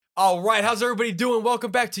All right, how's everybody doing?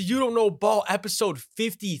 Welcome back to You Don't Know Ball, episode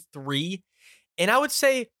 53. And I would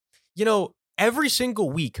say, every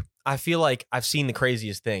single week, I feel like I've seen the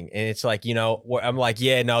craziest thing. And it's like, I'm like,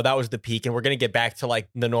 yeah, no, that was the peak. And we're going to get back to like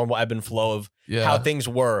the normal ebb and flow of how things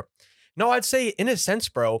were. No, I'd say in a sense,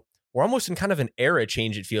 bro, we're almost in kind of an era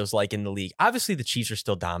change, it feels like, in the league. Obviously, the Chiefs are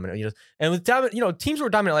still dominant, and with teams who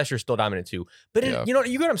were dominant last year are still dominant too. But you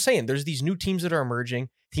get what I'm saying? There's these new teams that are emerging,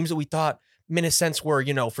 teams that we thought, in a sense, were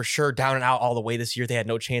for sure down and out all the way this year. They had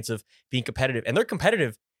no chance of being competitive, and they're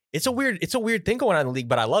competitive. It's a weird thing going on in the league,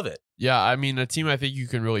 but I love it. Yeah, I mean, a team I think you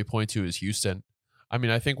can really point to is Houston. I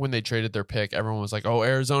mean, I think when they traded their pick, everyone was like, "Oh,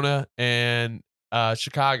 Arizona and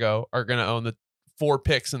Chicago are going to own the 4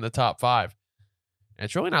 picks in the top 5." And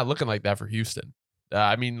it's really not looking like that for Houston.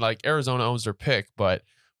 I mean, like Arizona owns their pick, but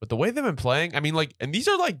with the way they've been playing, I mean, like, and these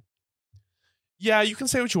are like, yeah, you can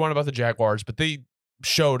say what you want about the Jaguars, but they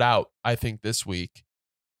showed out, I think, this week.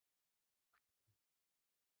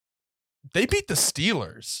 They beat the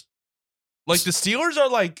Steelers. Like, the Steelers are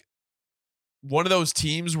like one of those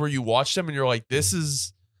teams where you watch them and you're like, this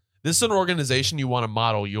is an organization you want to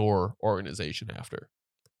model your organization after.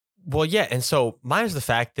 Well, yeah, and so mine is the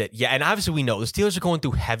fact that, and obviously we know the Steelers are going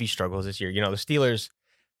through heavy struggles this year. The Steelers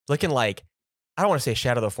looking like, I don't want to say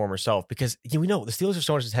shadow their former self, because we know the Steelers are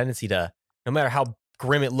so much a tendency to, no matter how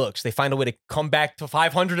grim it looks, they find a way to come back to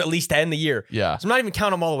 500 at least to end the year. Yeah. So I'm not even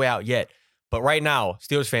counting them all the way out yet. But right now,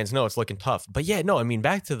 Steelers fans know it's looking tough. But yeah, no, I mean,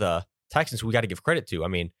 back to the Texans, who we got to give credit to. I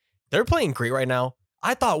mean, they're playing great right now.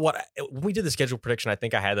 I thought when we did the schedule prediction, I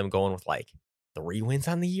think I had them going with like 3 wins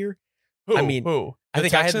on the year. Who? I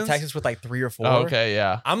think Texans? I had the Texans with like 3 or 4. Oh, okay,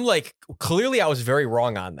 yeah. I'm like, clearly I was very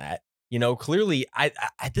wrong on that. Clearly I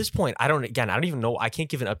at this point, I don't even know. I can't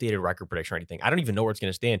give an updated record prediction or anything. I don't even know where it's going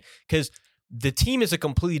to stand, because the team is a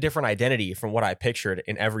completely different identity from what I pictured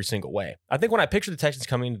in every single way. I think when I pictured the Texans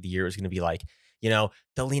coming into the year, it was going to be like, they'll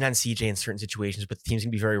lean on CJ in certain situations, but the team's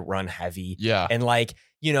going to be very run heavy. Yeah. And like,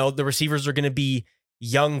 the receivers are going to be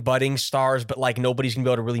young budding stars, but like nobody's going to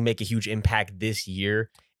be able to really make a huge impact this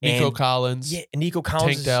year. Nico Collins. Yeah, Nico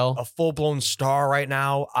Collins is a full-blown star right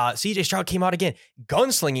now. CJ Stroud came out again.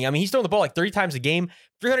 Gunslinging. I mean, he's throwing the ball like 30 times a game,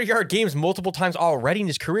 300-yard games multiple times already in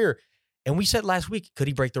his career. And we said last week, could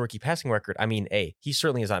he break the rookie passing record? I mean, he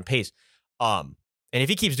certainly is on pace. And if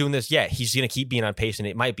he keeps doing this, he's going to keep being on pace, and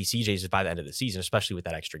it might be CJ's by the end of the season, especially with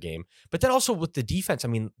that extra game. But then also with the defense, I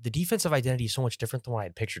mean, the defensive identity is so much different than what I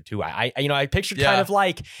had pictured too. I pictured kind of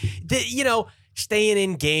like, staying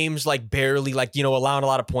in games like barely, like, allowing a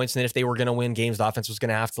lot of points. And then if they were going to win games, the offense was going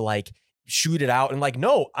to have to like shoot it out. And like,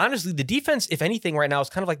 no, honestly, the defense, if anything right now, is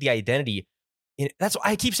kind of like the identity. That's what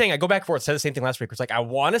I keep saying. I go back and forth, said the same thing last week. It's like, I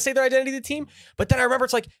want to say their identity of the team, but then I remember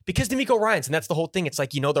it's like, because D'Amico Ryans, and that's the whole thing. It's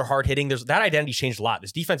like, they're hard hitting. There's that identity changed a lot.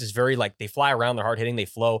 This defense is very like, they fly around, they're hard hitting, they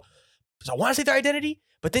flow. So I want to say their identity,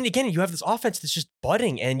 but then again, you have this offense that's just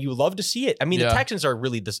budding and you love to see it. I mean, the Texans are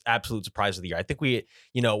really this absolute surprise of the year. I think we're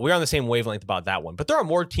on the same wavelength about that one, but there are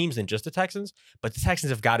more teams than just the Texans, but the Texans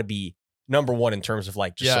have got to be number one in terms of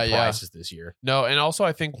like just surprises this year. No, and also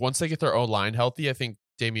I think once they get their O-line healthy, I think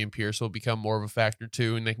Dameon Pierce will become more of a factor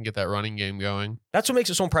too, and they can get that running game going. That's what makes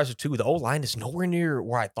it so impressive too. The O-line is nowhere near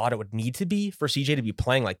where I thought it would need to be for CJ to be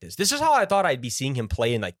playing like this. This is how I thought I'd be seeing him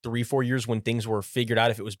play in like 3-4 years when things were figured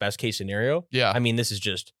out, if it was best case scenario. Yeah. I mean, this is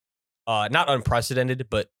just not unprecedented,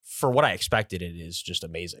 but for what I expected, it is just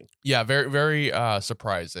amazing. Yeah, very, very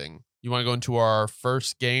surprising. You want to go into our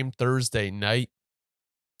first game Thursday night?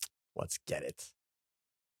 Let's get it.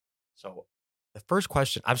 So the first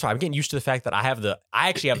question, I'm sorry, I'm getting used to the fact that I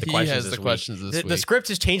actually have the questions. He has the questions this week. The script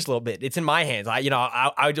has changed a little bit. It's in my hands. I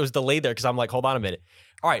was delayed there because I'm like, hold on a minute.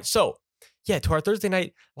 All right, so to our Thursday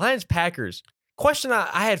night Lions-Packers. Question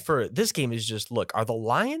I had for this game is just, look, are the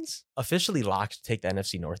Lions officially locked to take the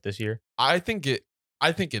NFC North this year? I think it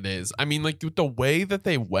is. I mean, like, with the way that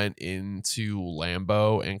they went into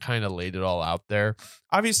Lambeau and kind of laid it all out there,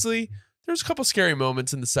 obviously there's a couple scary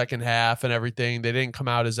moments in the second half and everything. They didn't come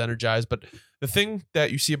out as energized, but the thing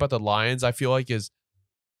that you see about the Lions, I feel like, is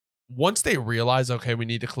once they realize, okay, we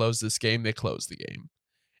need to close this game, they close the game.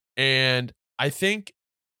 And I think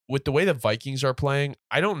with the way the Vikings are playing,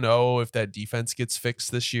 I don't know if that defense gets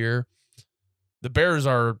fixed this year. The Bears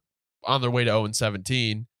are on their way to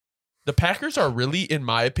 0-17. The Packers are really, in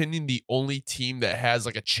my opinion, the only team that has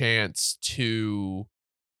like a chance to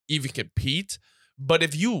even compete. But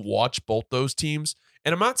if you watch both those teams,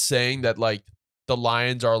 and I'm not saying that like the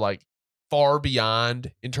Lions are like far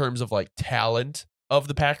beyond in terms of like talent of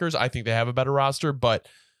the Packers. I think they have a better roster, but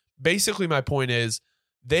basically my point is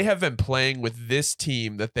they have been playing with this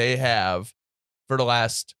team that they have for the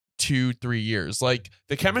last 2-3 years. Like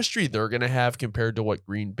the chemistry they're going to have compared to what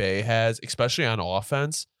Green Bay has, especially on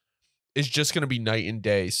offense, is just going to be night and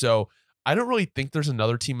day. So I don't really think there's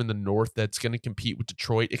another team in the North that's going to compete with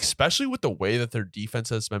Detroit, especially with the way that their defense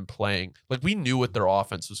has been playing. Like we knew what their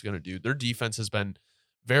offense was going to do. Their defense has been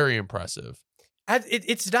very impressive.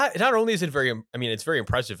 It's not only is it it's very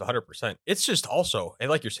impressive 100%. It's just also, and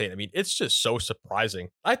like you're saying, it's just so surprising.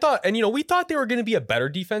 I thought, and we thought they were going to be a better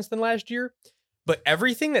defense than last year, but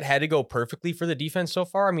everything that had to go perfectly for the defense so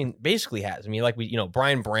far, basically has.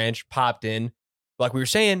 Brian Branch popped in, like we were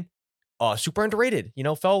saying, super underrated,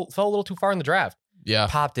 fell a little too far in the draft. Yeah.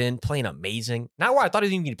 Popped in, playing amazing. Not where I thought he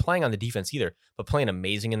was even going to be playing on the defense either, but playing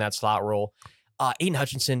amazing in that slot role. Aiden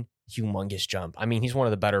Hutchinson, humongous jump. He's one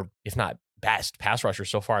of the better, if not best, pass rushers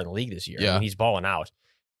so far in the league this year. Yeah. He's balling out.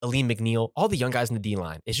 Aleem McNeil, all the young guys in the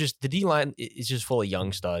D-line. It's just, the D-line is just full of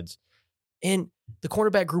young studs. And the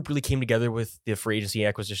cornerback group really came together with the free agency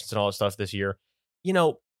acquisitions and all that stuff this year.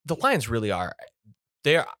 The Lions really are.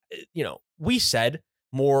 They're, we said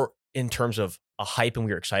more in terms of a hype and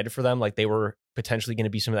we were excited for them. Like they were potentially going to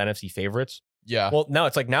be some of the NFC favorites. Yeah. Well, now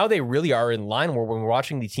it's like now they really are in line where when we're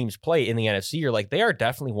watching the teams play in the NFC, you're like, they are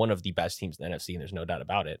definitely one of the best teams in the NFC, and there's no doubt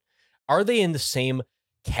about it. Are they in the same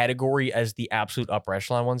category as the absolute upper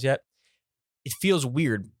echelon ones yet? It feels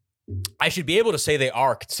weird. I should be able to say they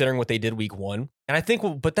are, considering what they did week one. And I think,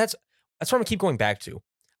 but that's what I'm going to keep going back to.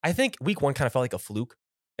 I think week one kind of felt like a fluke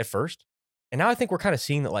at first. And now I think we're kind of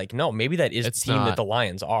seeing that, like, no, maybe that is the team that the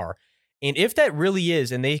Lions are. And if that really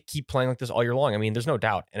is, and they keep playing like this all year long, there's no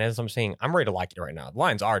doubt. And as I'm saying, I'm ready to lock it right now. The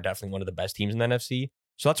Lions are definitely one of the best teams in the NFC.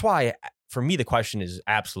 So that's why, for me, the question is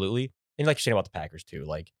absolutely, and like you're saying about the Packers too,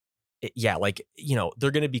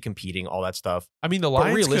 they're going to be competing, all that stuff. The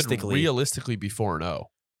Lions could realistically be 4-0.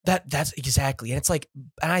 That's exactly. And it's like,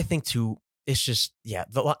 and I think too, it's just,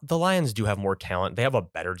 the Lions do have more talent. They have a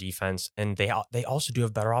better defense, and they also do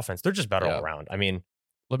have better offense. They're just better all around.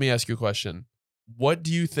 Let me ask you a question. What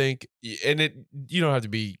do you think? And you don't have to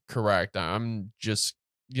be correct. I'm just,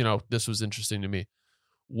 this was interesting to me.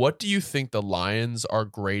 What do you think the Lions are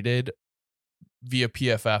graded via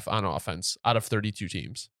PFF on offense out of 32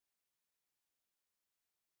 teams?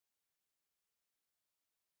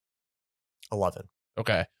 $11.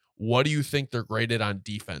 Okay. What do you think they're graded on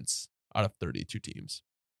defense out of 32 teams?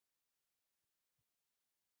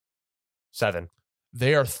 $7.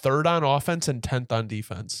 They are 3rd on offense and 10th on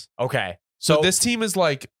defense. Okay. So this team is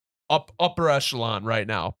like upper echelon right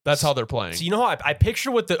now. That's how they're playing. So how I picture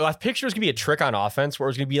it was gonna be a trick on offense where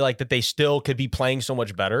it's gonna be like that they still could be playing so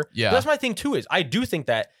much better. Yeah. But that's my thing too, is I do think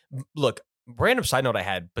that, look, random side note I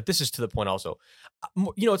had, but this is to the point also.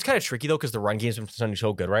 It's kind of tricky though, because the run game's been sounding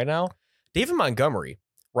so good right now. David Montgomery,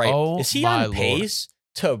 right? Oh, is he on pace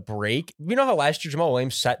to break? You know how last year Jamal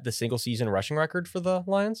Williams set the single season rushing record for the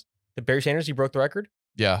Lions? The Barry Sanders, he broke the record.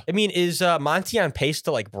 Yeah. Is Monty on pace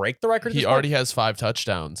to like break the record? He already has 5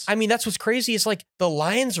 touchdowns. That's what's crazy. It's like the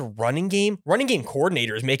Lions running game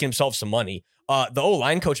coordinator is making himself some money. The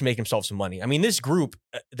O-line coach making himself some money. This group,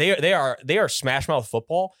 they are smash mouth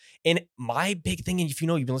football. And my big thing, and if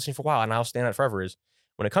you've been listening for a while, and I'll stand on it forever, is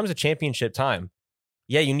when it comes to championship time,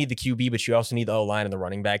 you need the QB, but you also need the O-line and the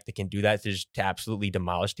running back that can do that to absolutely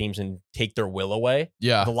demolish teams and take their will away.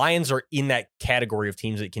 Yeah. The Lions are in that category of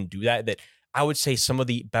teams that can do that I would say some of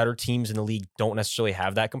the better teams in the league don't necessarily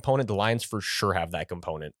have that component. The Lions for sure have that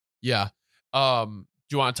component. Yeah. Do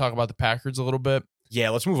you want to talk about the Packers a little bit? Yeah,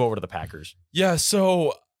 let's move over to the Packers. Yeah,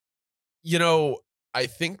 so, I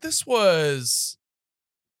think this was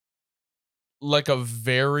like a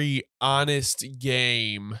very honest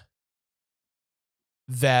game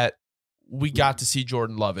that we got to see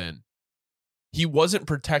Jordan Love in. He wasn't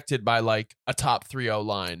protected by like a top 3-0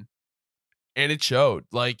 line, and it showed.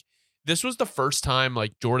 Like, this was the first time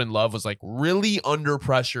like Jordan Love was like really under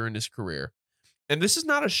pressure in his career. And this is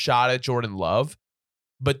not a shot at Jordan Love,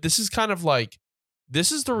 but this is kind of like,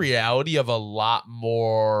 this is the reality of a lot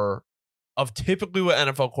more of typically what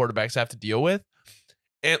NFL quarterbacks have to deal with.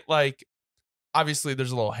 And like, obviously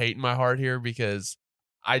there's a little hate in my heart here because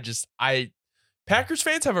Packers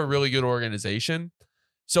fans have a really good organization.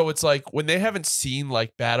 So it's like when they haven't seen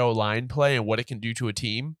like bad O-line play and what it can do to a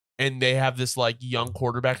team, and they have this like young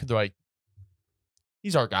quarterback, and they're like,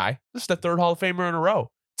 he's our guy. This is the 3rd Hall of Famer in a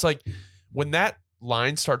row. It's like when that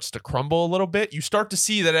line starts to crumble a little bit, you start to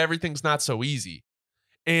see that everything's not so easy.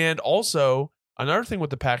 And also, another thing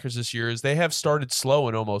with the Packers this year is they have started slow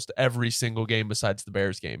in almost every single game besides the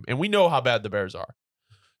Bears game. And we know how bad the Bears are.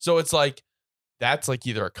 So it's like, that's like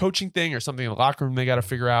either a coaching thing or something in the locker room they got to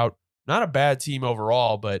figure out. Not a bad team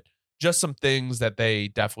overall, but just some things that they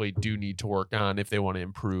definitely do need to work on if they want to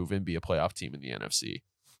improve and be a playoff team in the NFC.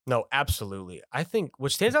 No, absolutely. I think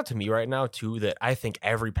what stands out to me right now, too, that I think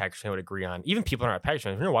every Packers fan would agree on, even people who aren't Packers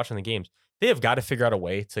fans, when you're watching the games, they have got to figure out a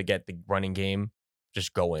way to get the running game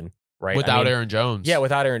just going, right? Without Aaron Jones. Yeah,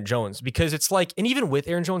 without Aaron Jones. Because it's like, and even with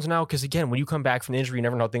Aaron Jones now, because again, when you come back from the injury, you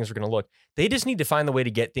never know how things are going to look. They just need to find the way to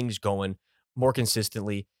get things going more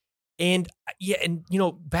consistently. And yeah, and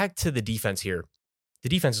back to the defense here. The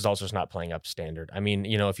defense is also just not playing up standard. I mean,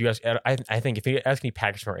 if you ask, I think if you ask me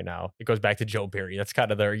Packers right now, it goes back to Joe Barry. That's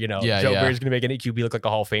kind of their, Joe Barry's going to make any QB look like a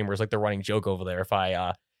Hall of Famer. It's like they're running joke over there, if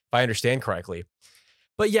I understand correctly.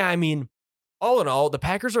 But yeah, I mean, all in all, the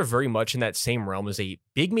Packers are very much in that same realm as a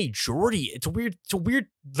big majority. It's a weird.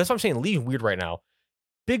 That's what I'm saying. League weird right now.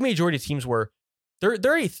 Big majority of teams where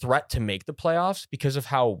they're a threat to make the playoffs because of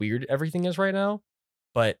how weird everything is right now.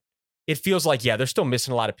 But it feels like, yeah, they're still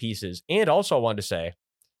missing a lot of pieces. And also I wanted to say,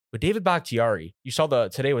 with David Bakhtiari, you saw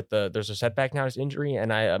today with there's a setback now, his injury,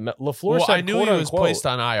 and LaFleur said, I knew he was placed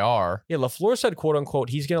on IR. Yeah, LaFleur said, quote unquote,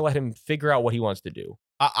 he's going to let him figure out what he wants to do.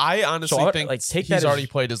 I honestly think he's already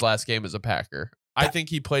played his last game as a Packer. I think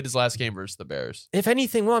he played his last game versus the Bears. If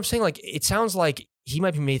anything, well, I'm saying it sounds like he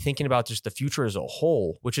might be thinking about just the future as a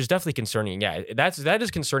whole, which is definitely concerning. Yeah, that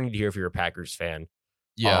is concerning to hear if you're a Packers fan.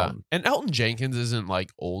 Yeah. And Elton Jenkins isn't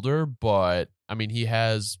older, but I mean, he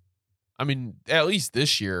has, at least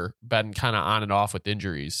this year, been kind of on and off with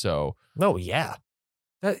injuries. So, no, yeah.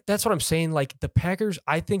 That's what I'm saying. The Packers,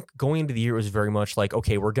 I think going into the year was very much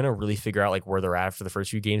okay, we're going to really figure out where they're at for the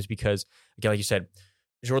first few games because, again, like you said,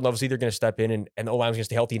 Jordan Love's either going to step in and the O-line's going to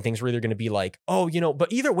stay healthy and things are either going to be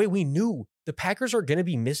but either way, we knew the Packers are going to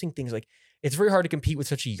be missing things. It's very hard to compete with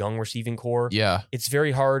such a young receiving core. Yeah. It's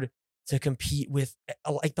very hard to compete with,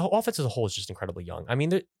 the offense as a whole is just incredibly young. I mean,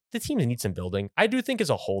 the teams need some building. I do think as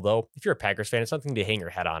a whole, though, if you're a Packers fan, it's something to hang your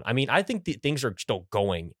head on. I mean, I think things are still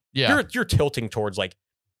going. Yeah. You're tilting towards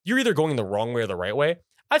you're either going the wrong way or the right way.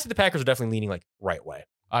 I'd say the Packers are definitely leaning right way.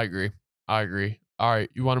 I agree. All right.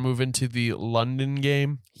 You want to move into the London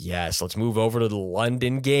game? Yes. Let's move over to the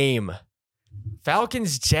London game.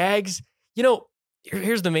 Falcons, Jags.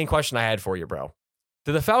 Here's the main question I had for you, bro.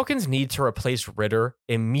 Do the Falcons need to replace Ritter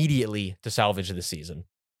immediately to salvage the season?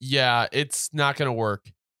 Yeah, it's not going to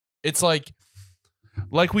work. It's like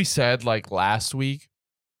we said last week,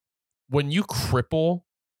 when you cripple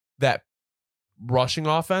that rushing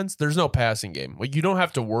offense, there's no passing game. You don't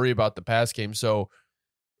have to worry about the pass game. So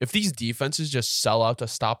if these defenses just sell out to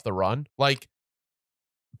stop the run, put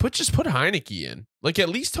Heineke in. At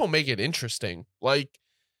least he'll make it interesting.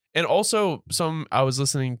 And also I was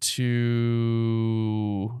listening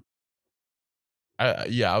to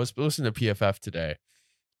I was listening to PFF today,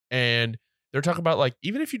 and they're talking about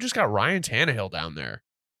even if you just got Ryan Tannehill down there,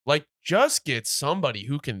 just get somebody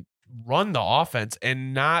who can run the offense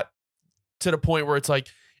and not to the point where it's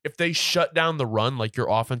if they shut down the run, your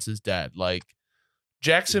offense is dead.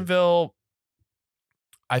 Jacksonville,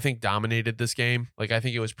 I think, dominated this game. I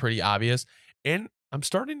think it was pretty obvious. And I'm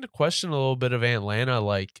starting to question a little bit of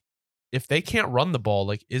Atlanta. If they can't run the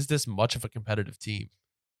ball, is this much of a competitive team?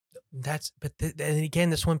 And again,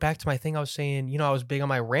 this went back to my thing I was saying, I was big on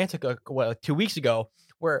my rant 2 weeks ago,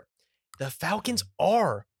 where the Falcons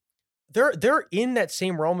they're in that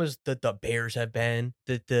same realm as the Bears have been,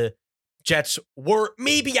 that the Jets were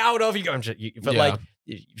maybe out of,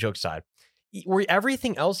 joke aside, where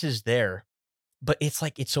everything else is there. But it's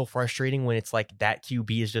it's so frustrating when it's that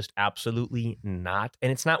QB is just absolutely not.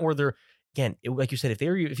 And it's not where they're, again, like you said, if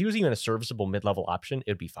he was even a serviceable mid-level option,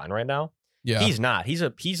 it'd be fine right now. Yeah. He's not. He's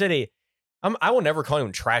at a, I will never call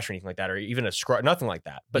him trash or anything like that, or even a scrub, nothing like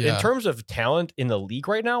that. But in terms of talent in the league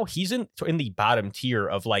right now, he's in the bottom tier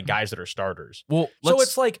of guys that are starters. Well, so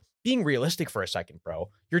it's being realistic for a second, bro.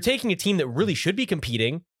 You're taking a team that really should be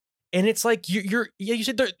competing, and it's you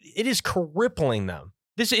said it is crippling them.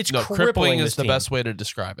 Crippling is the best way to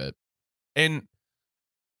describe it. And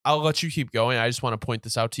I'll let you keep going. I just want to point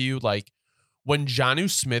this out to you. When Jonnu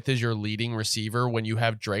Smith is your leading receiver, when you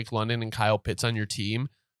have Drake London and Kyle Pitts on your team,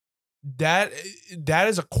 that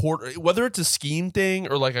is a quarter, whether it's a scheme thing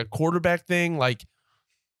or a quarterback thing,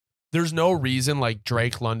 there's no reason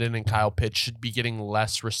Drake London and Kyle Pitts should be getting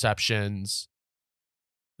less receptions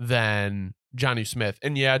than Jonnu Smith.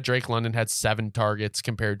 And yeah, Drake London had 7 targets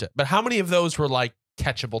but how many of those were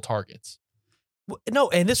catchable targets? No,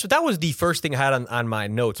 and that was the first thing I had on my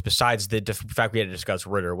notes, besides the fact we had to discuss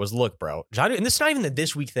Ritter, was look, bro, Jonnu, and this is not even the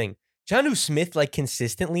this week thing. Jonnu Smith,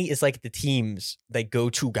 consistently is the team's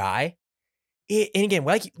go-to guy. And again,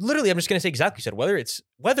 literally, I'm just gonna say exactly what you said.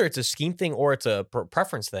 Whether it's a scheme thing or it's a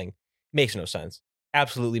preference thing, makes no sense.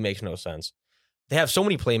 Absolutely makes no sense. They have so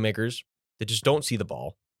many playmakers that just don't see the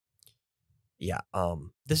ball. Yeah.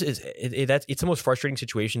 This is it's the most frustrating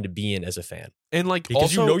situation to be in as a fan. And like, Because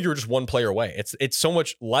also, you know you're just one player away. It's so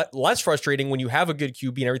much less frustrating when you have a good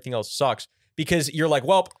QB and everything else sucks because you're like,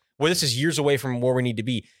 well, this is years away from where we need to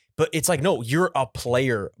be. But it's like, no, you're a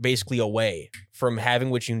player basically away from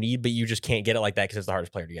having what you need, but you just can't get it like that because it's the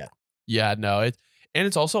hardest player to get. Yeah, no,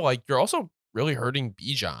 it's also like you're also really hurting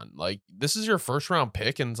Bijan. Like, this is your first round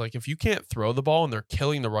pick, and it's like if you can't throw the ball and they're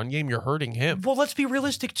killing the run game, you're hurting him. Well, let's be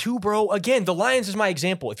realistic too, bro. Again, the Lions is my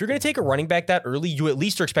example. If you're going to take a running back that early, you at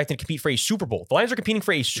least are expecting to compete for a Super Bowl. The Lions are competing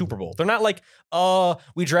for a Super Bowl. They're not like,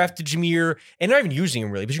 we drafted Jameer, and they're not even using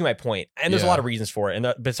him really, but you get my point. And there's a lot of reasons for it. And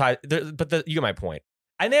you get my point.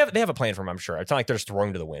 And they have a plan for him, I'm sure. It's not like they're just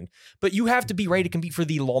throwing to the wind. But you have to be ready to compete for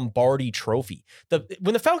the Lombardi Trophy.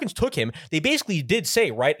 When the Falcons took him, they basically did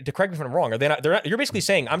say, right, to correct me if I'm wrong, you're basically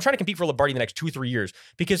saying, I'm trying to compete for Lombardi in the next 2-3 years.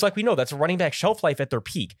 Because like we know, that's a running back shelf life at their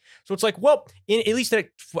peak. So it's like, well, at least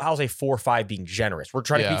I'll say 4 or 5 being generous. We're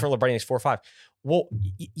trying to compete for Lombardi in the next 4 or 5. Well,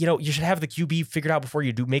 you should have the QB figured out before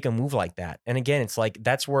you do make a move like that. And again, it's like,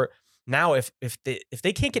 that's where now if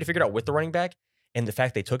they can't get it figured out with the running back, and the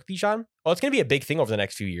fact they took Bijan, it's going to be a big thing over the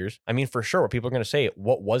next few years. I mean, for sure, people are going to say,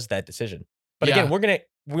 what was that decision? But again,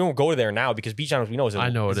 we won't go there now because Bijan, as we know, I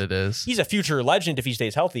know what it is. He's a future legend if he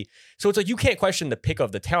stays healthy. So it's like, you can't question the pick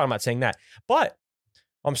of the talent. I'm not saying that. But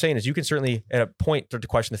all I'm saying is you can certainly, at a point, start to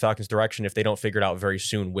question the Falcons' direction if they don't figure it out very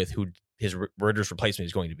soon with who his Ridder's replacement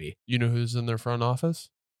is going to be. You know who's in their front office?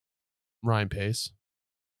 Ryan Pace.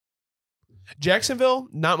 Jacksonville,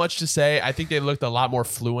 not much to say. I think they looked a lot more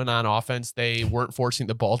fluent on offense. They weren't forcing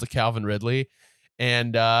the ball to Calvin Ridley.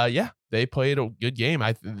 And they played a good game.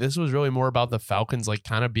 This was really more about the Falcons like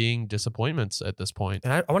kind of being disappointments at this point.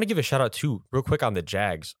 And I want to give a shout out too, real quick on the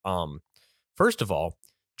Jags. First of all,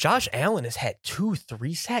 Josh Allen has had 2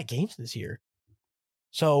 3-sack games this year.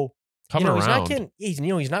 So he's not getting, he's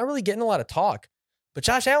not really getting a lot of talk. But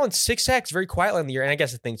Josh Allen, 6 sacks very quietly in the year. And I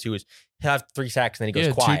guess the thing too is he'll have 3 sacks and then he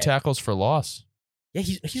goes quiet. 2 tackles for loss. Yeah,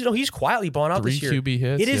 he's quietly balling out 3 this year. QB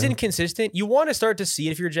hits. It is inconsistent. You want to start to see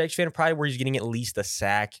it if you're a Jags fan, probably where he's getting at least a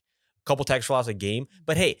sack, a couple tackles for loss a game.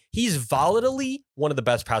 But hey, he's volatily one of the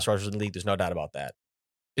best pass rushers in the league. There's no doubt about that.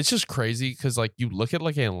 It's just crazy because like you look at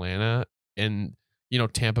like Atlanta and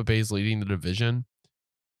Tampa Bay's leading the division,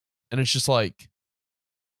 and it's just like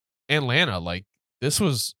Atlanta, like this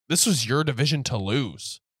was your division to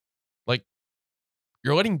lose. Like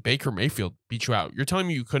you're letting Baker Mayfield beat you out. You're telling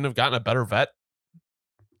me you couldn't have gotten a better vet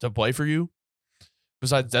to play for you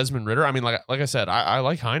besides Desmond Ridder? I mean, like I said, I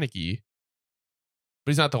like Heineke,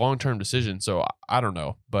 but he's not the long-term decision. So I don't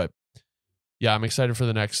know, but yeah, I'm excited for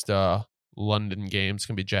the next London game. It's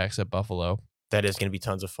going to be Jags at Buffalo. That is going to be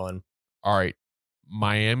tons of fun. All right.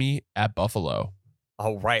 Miami at Buffalo.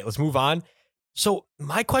 All right, let's move on. So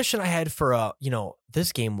my question I had for,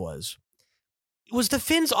 this game was the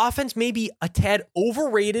Finns offense maybe a tad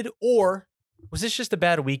overrated, or was this just a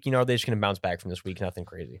bad week? Are they just going to bounce back from this week? Nothing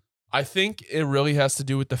crazy. I think it really has to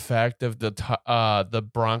do with the fact that the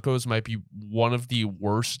Broncos might be one of the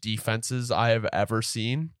worst defenses I have ever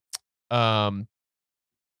seen. How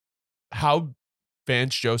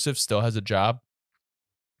Vance Joseph still has a job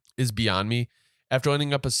is beyond me. After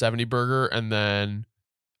ending up a 70 burger, and then,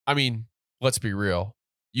 I mean, let's be real.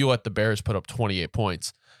 You let the Bears put up 28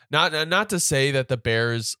 points. Not to say that the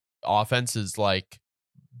Bears offense is like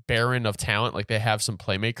barren of talent, like they have some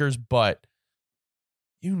playmakers, but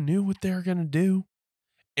you knew what they were going to do.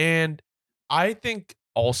 And I think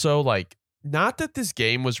also, like, not that this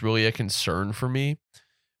game was really a concern for me,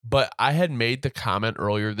 but I had made the comment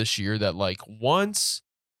earlier this year that like once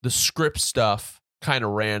the script stuff kind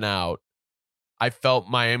of ran out, I felt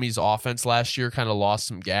Miami's offense last year kind of lost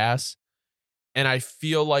some gas. And I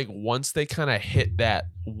feel like once they kind of hit that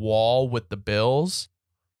wall with the Bills,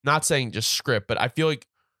 not saying just script, but I feel like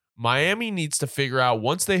Miami needs to figure out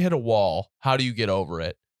once they hit a wall, how do you get over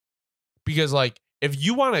it? Because like, if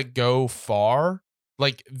you want to go far,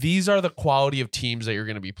 like these are the quality of teams that you're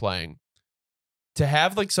going to be playing. To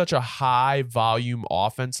have like such a high volume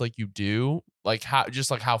offense like you do, like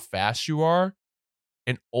how fast you are,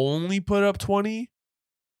 and only put up 20,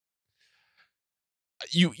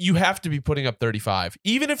 you have to be putting up 35.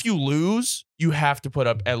 Even if you lose, you have to put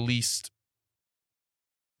up at least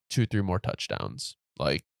 2-3 more touchdowns.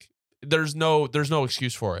 Like there's no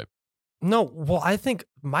excuse for it. No, well, I think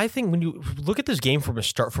my thing when you look at this game for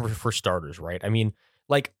starters, right? I mean,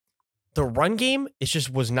 like the run game, it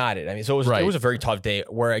just was not it. I mean, so it was a very tough day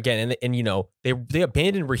where again, and they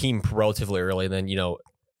abandoned Raheem relatively early, and then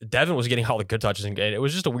Devin was getting all the good touches, and it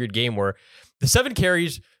was just a weird game where the 7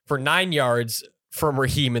 carries for 9 yards from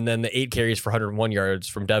Raheem, and then the 8 carries for 101 yards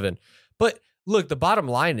from Devin. But Look, the bottom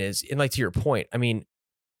line is, and like to your point, I mean,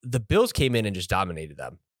 the Bills came in and just dominated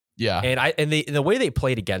them. Yeah. And the way they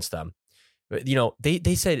played against them,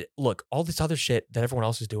 they said, look, all this other shit that everyone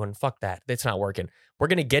else is doing, fuck that. That's not working. We're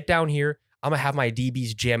going to get down here. I'm going to have my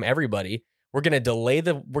DBs jam everybody. We're going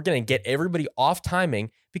to we're going to get everybody off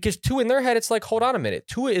timing because Tua in their head, it's like, hold on a minute.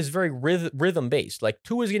 Tua is very rhythm based. Like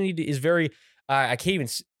Tua is very, I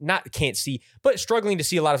can't see, but struggling to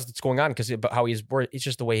see a lot of what's going on because how he is, it's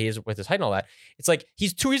just the way he is with his height and all that. It's like,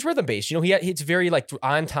 he's rhythm based. It's very like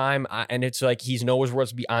on time and it's like, he knows where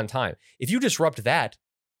to be on time. If you disrupt that,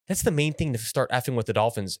 that's the main thing to start effing with the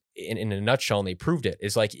Dolphins in a nutshell, and they proved it.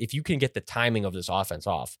 Is like if you can get the timing of this offense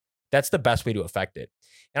off, that's the best way to affect it.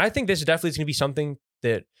 And I think this definitely is going to be something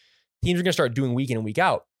that teams are going to start doing week in and week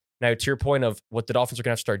out. Now, to your point of what the Dolphins are going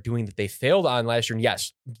to have to start doing that they failed on last year, and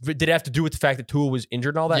yes, did it have to do with the fact that Tua was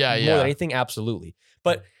injured and all that? More than anything, absolutely.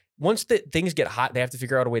 But once things get hot, they have to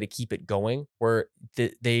figure out a way to keep it going where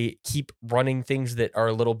they keep running things that are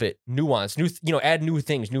a little bit nuanced, add new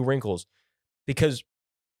things, new wrinkles. Because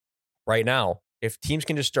right now, if teams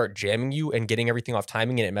can just start jamming you and getting everything off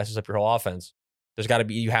timing and it messes up your whole offense, there's got to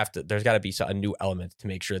be a new element to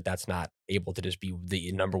make sure that that's not able to just be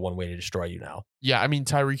the number one way to destroy you now. Yeah, I mean,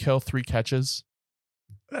 Tyreek Hill, 3 catches.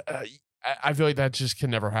 I feel like that just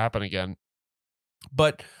can never happen again.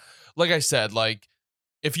 But like I said, like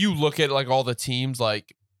if you look at like all the teams,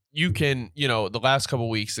 like you can, the last couple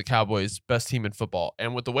of weeks, the Cowboys, best team in football.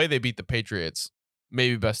 And with the way they beat the Patriots,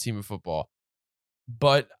 maybe best team in football.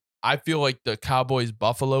 But I feel like the Cowboys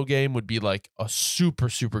Buffalo game would be like a super,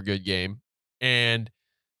 super good game. And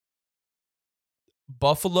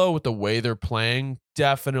Buffalo, with the way they're playing,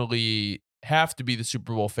 definitely have to be the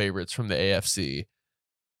Super Bowl favorites from the AFC.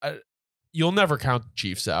 You'll never count the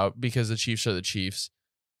Chiefs out because the Chiefs are the Chiefs.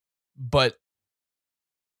 But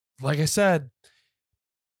like I said,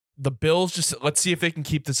 the Bills, let's see if they can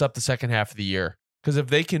keep this up the second half of the year. Because if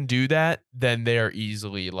they can do that, then they are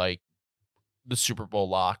easily like the Super Bowl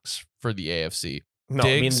locks for the AFC. No,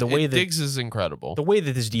 Diggs, Diggs is incredible. The way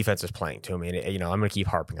that this defense is playing too. I mean, I'm going to keep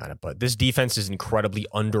harping on it, but this defense is incredibly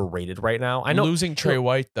underrated right now. I know losing Trey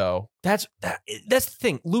White though. That's the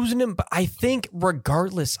thing. Losing him, but I think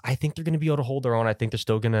regardless, I think they're going to be able to hold their own. I think they're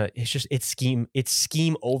still going to. It's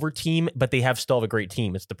scheme over team, but they still have a great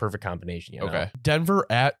team. It's the perfect combination. Okay, Denver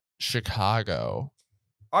at Chicago.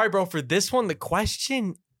 All right, bro. For this one, the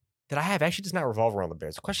question that I have actually does not revolve around the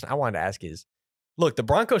Bears. The question I wanted to ask is, look, the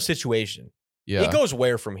Broncos situation. Yeah. It goes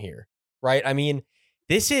where from here, right? I mean,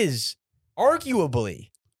 this is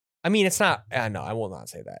arguably, it's not, no, I will not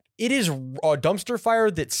say that. It is a dumpster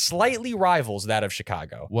fire that slightly rivals that of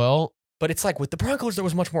Chicago. Well, but it's like with the Broncos, there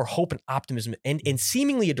was much more hope and optimism and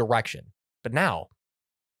seemingly a direction. But now.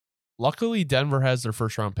 Luckily, Denver has their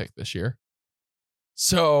first round pick this year.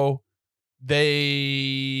 So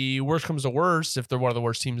worst comes to worst, if they're one of the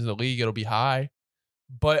worst teams in the league, it'll be high.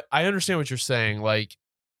 But I understand what you're saying. Like,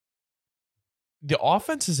 the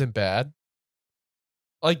offense isn't bad.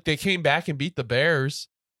 Like, they came back and beat the Bears.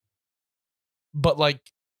 But, like,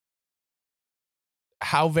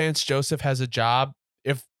 how Vance Joseph has a job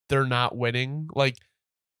if they're not winning, like,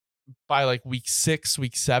 by, like, week 6,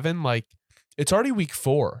 week 7, like, it's already week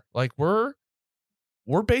 4. Like, we're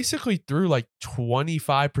basically through, like,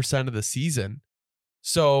 25% of the season.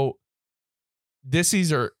 So, this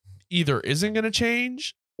either isn't going to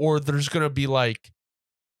change or there's going to be, like,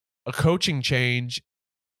 a coaching change.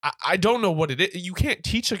 I don't know what it is. You can't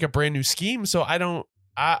teach like a brand new scheme. So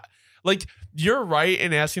you're right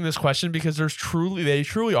in asking this question because they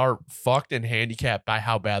truly are fucked and handicapped by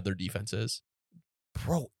how bad their defense is.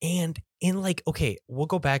 Bro, and in like, okay, we'll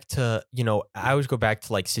go back to, I always go back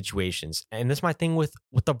to like situations. And this is my thing with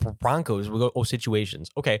the Broncos. We'll go,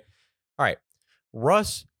 situations. Okay. All right.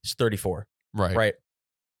 Russ is 34. Right.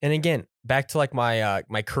 And again, back to like my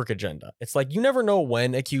Kirk agenda. It's like you never know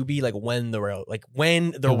when a QB, like when the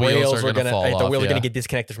rails are gonna get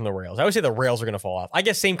disconnected from the rails. I always say the rails are gonna fall off. I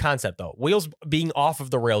guess same concept though. Wheels being off of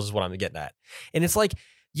the rails is what I'm getting at. And it's like,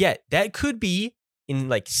 yeah, that could be in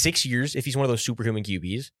like 6 years if he's one of those superhuman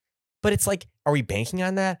QBs. But it's like, are we banking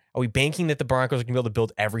on that? Are we banking that the Broncos are gonna be able to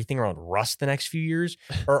build everything around Russ the next few years?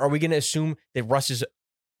 Or are we gonna assume that Russ is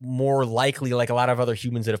more likely like a lot of other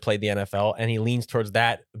humans that have played the NFL, and he leans towards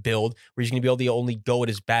that build where he's going to be able to only go at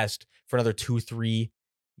his best for another 2-3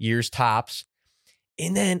 years tops?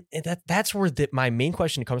 And then that's where my main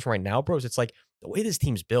question comes from right now, bros. It's like the way this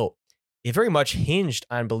team's built, it very much hinged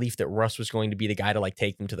on belief that Russ was going to be the guy to like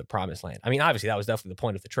take them to the promised land. I mean, obviously that was definitely the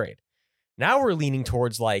point of the trade. Now we're leaning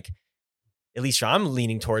towards like, at least I'm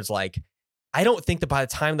leaning towards like, I don't think that by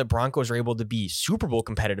the time the Broncos are able to be Super Bowl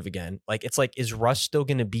competitive again, like it's like, is Russ still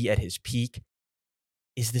going to be at his peak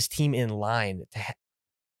is this team in line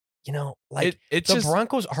to, like it's the just,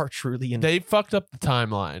 Broncos are truly they fucked up the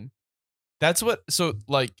timeline. That's what, so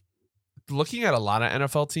like looking at a lot of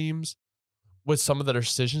NFL teams with some of the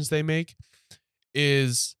decisions they make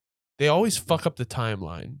is they always fuck up the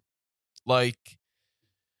timeline. Like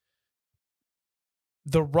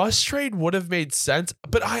the Russ trade would have made sense,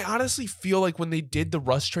 but I honestly feel like when they did the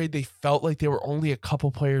Russ trade, they felt like they were only a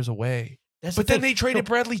couple players away. But then they traded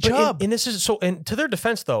Bradley Chubb. And this is so, and to their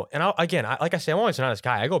defense though, and like I say, I'm always an honest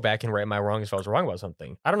guy. I go back and right my wrong if I was wrong about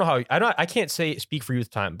something. I don't know how, I can't speak for you at the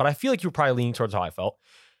time, but I feel like you were probably leaning towards how I felt.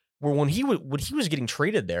 Where when he was getting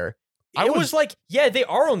traded there, it was like, yeah, they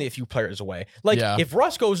are only a few players away. Like if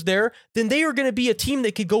Russ goes there, then they are going to be a team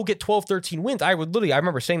that could go get 12, 13 wins. I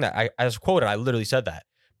remember saying that. I was quoted. I literally said that.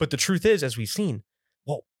 But the truth is, as we've seen,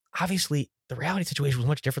 well, obviously the reality situation was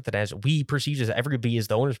much different than as we perceived, as everybody as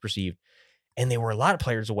the owners perceived. And they were a lot of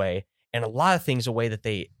players away and a lot of things away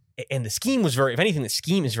and the scheme was if anything, the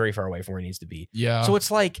scheme is very far away from where it needs to be. Yeah. So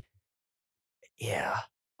it's like,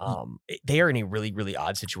 they are in a really, really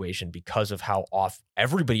odd situation because of how off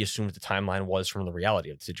everybody assumed the timeline was from the reality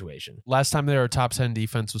of the situation. Last time they were a top 10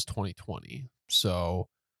 defense was 2020. So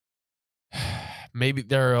maybe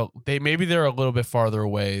they're a little bit farther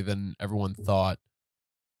away than everyone thought.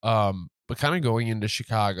 But kind of going into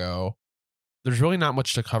Chicago, there's really not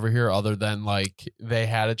much to cover here other than like they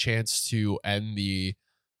had a chance to end the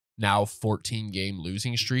now 14-game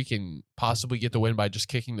losing streak and possibly get the win by just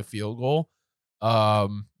kicking the field goal.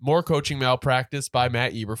 More coaching malpractice by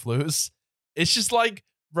Matt Eberflus. It's just like,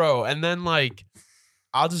 bro, and then like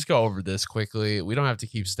I'll just go over this quickly. We don't have to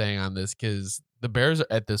keep staying on this because the Bears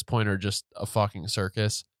at this point are just a fucking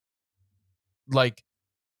circus. Like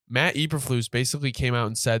Matt Eberflus basically came out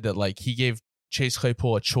and said that like he gave Chase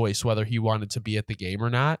Claypool a choice whether he wanted to be at the game or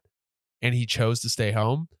not, and he chose to stay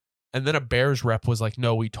home. And then a Bears rep was like,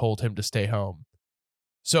 no, we told him to stay home.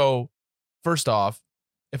 So first off,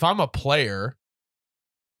 if I'm a player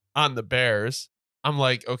on the Bears, I'm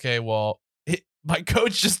like, okay, well, my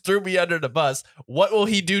coach just threw me under the bus. What will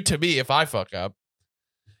he do to me if I fuck up?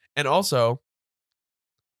 And also,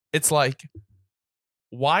 it's like,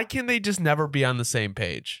 why can they just never be on the same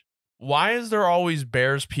page? Why is there always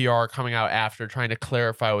Bears PR coming out after trying to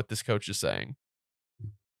clarify what this coach is saying?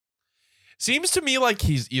 Seems to me like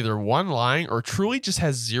he's either one lying or truly just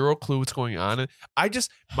has zero clue what's going on. And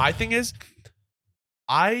my thing is,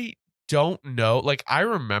 I don't know. Like, I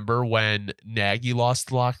remember when Nagy lost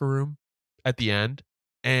the locker room at the end,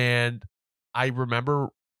 and I remember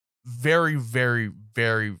very, very,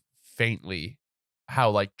 very faintly how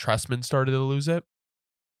like Trestman started to lose it.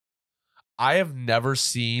 I have never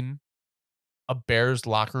seen a Bears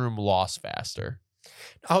locker room loss faster.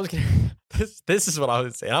 This is what I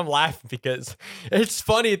was saying. I'm laughing because it's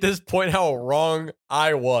funny at this point how wrong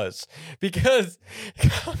I was. Because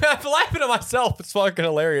I'm laughing at myself. It's fucking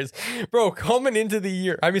hilarious. Bro, coming into the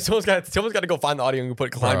year. I mean, someone's got to go find the audio and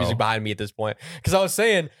put clown music behind me at this point. Because I was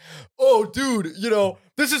saying, oh, dude,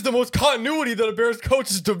 this is the most continuity that a Bears coach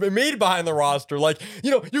has made behind the roster. Like,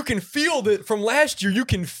 you can feel that from last year. You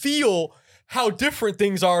can feel how different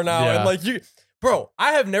things are now. Yeah. And bro,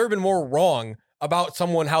 I have never been more wrong about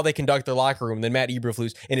someone, how they conduct their locker room than Matt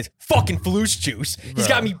Eberflus and his fucking flus juice. He's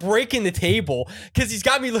got me breaking the table because he's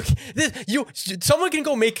got me looking. Someone can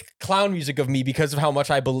go make clown music of me because of how much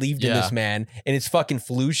I believed in this man and his fucking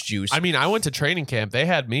flus juice. I mean, I went to training camp. They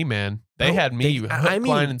had me, man. They had me hook,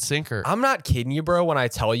 line, and sinker. I'm not kidding you, bro, when I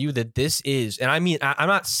tell you that this is, and I mean, I'm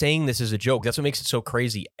not saying this is a joke. That's what makes it so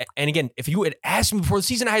crazy. And again, if you had asked me before the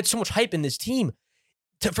season, I had so much hype in this team.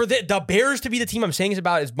 For the Bears to be the team I'm saying is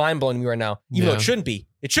about is mind-blowing to me right now. Even though it shouldn't be.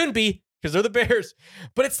 It shouldn't be because they're the Bears.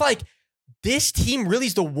 But it's like this team really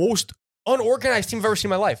is the most unorganized team I've ever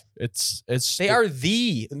seen in my life. They are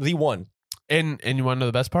the one. And you want to know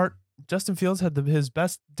the best part? Justin Fields had his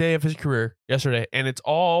best day of his career yesterday, and it's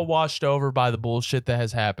all washed over by the bullshit that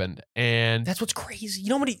has happened. And that's what's crazy. You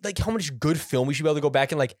know how much good film we should be able to go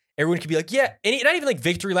back and like everyone could be like, yeah, and not even like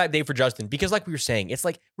victory lap day for Justin, because like we were saying, it's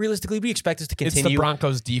like realistically we expect this to continue. It's the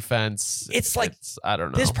Broncos defense. It's like I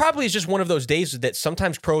don't know. This probably is just one of those days that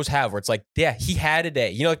sometimes pros have where it's like, yeah, he had a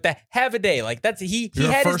day. Like that, have a day. Like that's he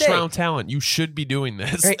You're had a his day. First round talent. You should be doing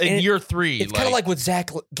this right? in year 3. It's kind of like with Zach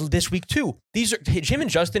this week too. These are Jim and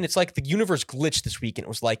Justin. It's like the universe glitched this week, and it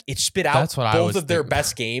was like it spit out both of their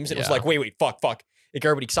best games. And it was like, wait, fuck. It got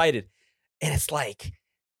everybody excited, and it's like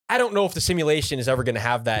I don't know if the simulation is ever going to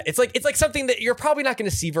have that. It's like something that you're probably not going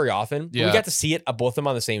to see very often. Yeah. We got to see it both of them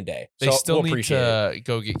on the same day. They still need to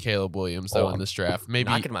go get Caleb Williams though in this draft. Maybe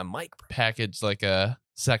knocking my mic, bro. Package like a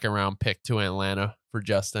second round pick to Atlanta for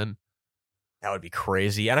Justin. That would be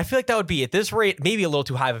crazy. And I feel like that would be, at this rate, maybe a little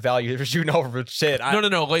too high of a value for shooting over, but shit.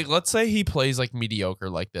 No. Like, let's say he plays like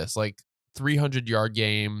mediocre like this, like 300-yard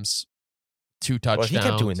games, 2 touchdowns. Well, if he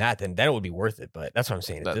kept doing that, then it would be worth it. But that's what I'm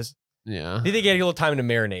saying. Yeah. I think they get a little time to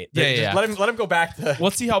marinate. Yeah. Let him go back to.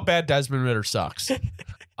 Let's see how bad Desmond Ridder sucks.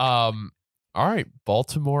 All right.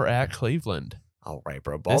 Baltimore at Cleveland. All right,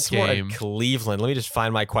 bro. Baltimore at Cleveland. Let me just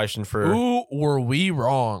find my question for. Who were we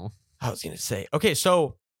wrong? I was going to say. Okay,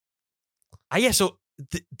 so.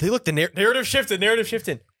 They look, the narrative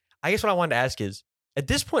shifting. I guess what I wanted to ask is, at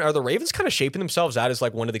this point, are the Ravens kind of shaping themselves out as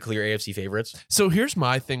like one of the clear AFC favorites? So here's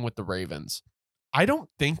my thing with the Ravens. I don't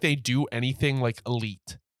think they do anything like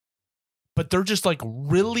elite, but they're just like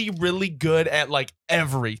really, really good at like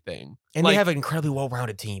everything. And like, they have an incredibly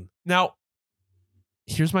well-rounded team. Now,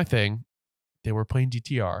 here's my thing. They were playing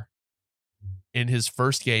DTR in his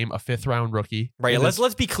first game, a 5th-round rookie. Right.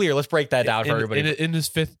 Let's be clear. Let's break that down for everybody. In his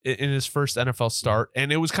first NFL start, and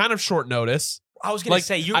it was kind of short notice. I was going to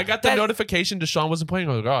say, I got the notification Deshaun wasn't playing.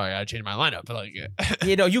 I was like, oh, I got to change my lineup. But like,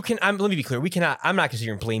 you can. Let me be clear. I'm not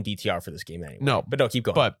considering playing DTR for this game anyway. No, but no, keep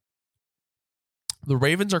going. But the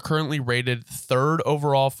Ravens are currently rated 3rd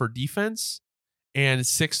overall for defense and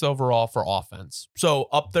 6th overall for offense. So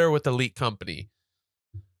up there with elite company.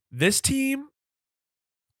 This team.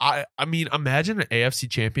 I mean, imagine an AFC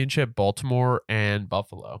Championship, Baltimore and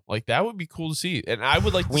Buffalo. Like, that would be cool to see. And I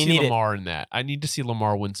would like to see Lamar in that. I need to see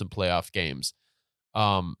Lamar win some playoff games.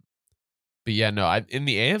 But yeah, no, in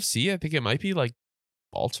the AFC, I think it might be like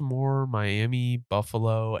Baltimore, Miami,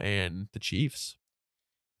 Buffalo, and the Chiefs.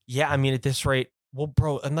 Yeah, I mean, at this rate, well,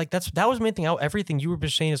 bro, and like that was the main thing. Everything you were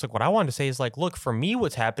just saying is like what I wanted to say is like, look, for me,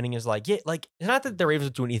 what's happening is like, yeah, like it's not that the Ravens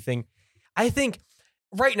do anything. I think.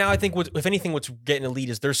 Right now, I think if anything, what's getting elite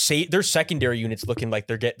is their secondary units looking like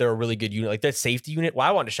they're a really good unit. Like that safety unit. Well,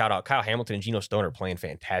 I wanted to shout out Kyle Hamilton and Geno Stone are playing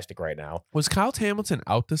fantastic right now. Was Kyle Hamilton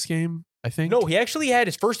out this game? I think no. He actually had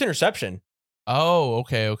his first interception. Oh,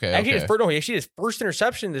 okay. Actually, he actually had his first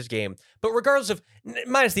interception in this game. But regardless of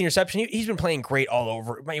minus the interception, he's been playing great all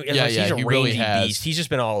over. He's a rangy beast. He's just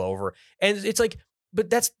been all over, and it's like. But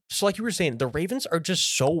that's so like you were saying, the Ravens are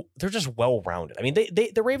they're just well-rounded. I mean,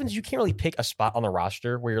 the Ravens, you can't really pick a spot on the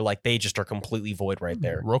roster where you're like, they just are completely void right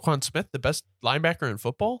there. Roquan Smith, the best linebacker in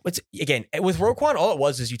football. But again, with Roquan, all it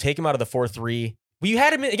was is you take him out of the 4-3. Well, you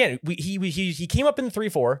had him again. He came up in the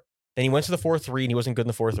 3-4, then he went to the 4-3 and he wasn't good in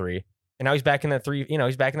the 4-3. And now he's back in that 3,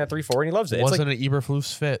 he's back in that 3-4 and he loves it. It wasn't an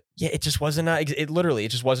Eberflus fit. Yeah, it just wasn't. It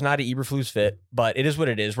just was not an Eberflus fit, but it is what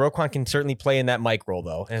it is. Roquan can certainly play in that Mike role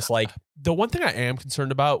though. And it's like the one thing I am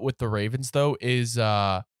concerned about with the Ravens though is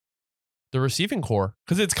the receiving core.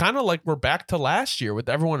 Because it's kind of like we're back to last year with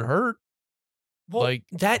everyone hurt. Well, like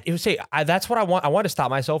that, it would say that's what I want. I want to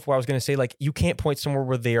stop myself where I was going to say like you can't point somewhere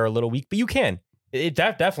where they are a little weak, but you can. That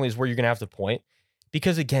definitely is where you're going to have to point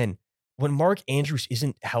because again. When Mark Andrews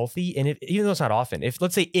isn't healthy, and even though it's not often,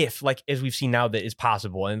 let's say like as we've seen now that is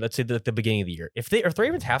possible, and let's say at the beginning of the year, if the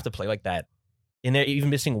Ravens have to play like that, and they're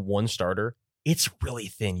even missing one starter, it's really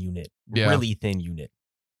thin unit, really thin unit.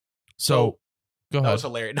 So go ahead. That was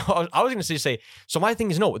hilarious. No, I was going to say. So my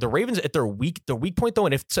thing is no, the Ravens at their weak point though,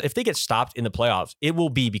 and if they get stopped in the playoffs, it will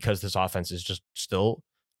be because this offense is just still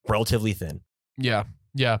relatively thin. Yeah,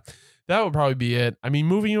 that would probably be it. I mean,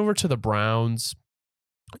 moving over to the Browns.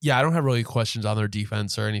 Yeah, I don't have really questions on their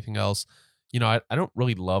defense or anything else. I don't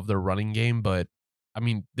really love their running game, but I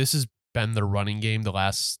mean, this has been their running game the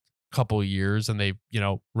last couple of years, and they,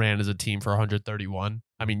 ran as a team for 131.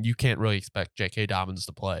 I mean, you can't really expect J.K. Dobbins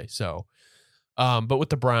to play. So, but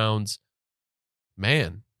with the Browns,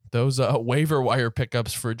 man, those waiver wire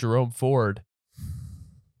pickups for Jerome Ford,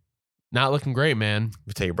 not looking great, man.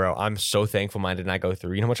 I'll tell you, bro, I'm so thankful mine did not go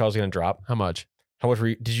through. You know how much I was going to drop? How much? How much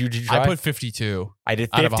did you try? I put 52. I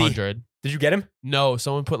did 50. Out of 100. Did you get him? No,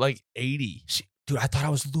 someone put like 80. Dude, I thought I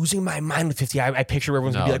was losing my mind with 50. I picture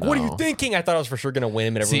everyone's going to be like, what are you thinking? I thought I was for sure going to win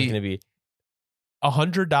him and everyone's going to be.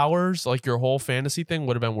 $100, like your whole fantasy thing,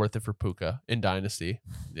 would have been worth it for Puka in Dynasty.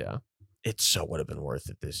 Yeah. It so would have been worth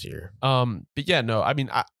it this year. But yeah, no, I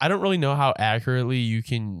mean, I don't really know how accurately you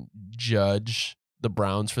can judge the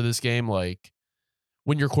Browns for this game. Like,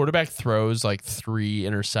 when your quarterback throws like 3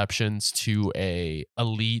 interceptions to a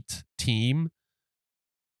elite team,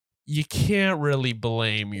 you can't really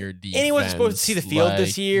blame your defense. Anyone's supposed to see the field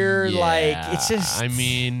this year. Yeah, like, it's just. I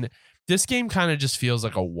mean, this game kind of just feels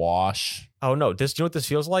like a wash. Oh, no. You know what this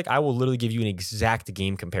feels like? I will literally give you an exact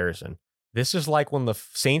game comparison. This is like when the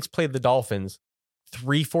Saints played the Dolphins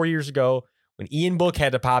 3-4 years ago when Ian Book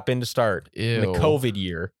had to pop in to start in the COVID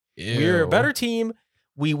year. We were a better team.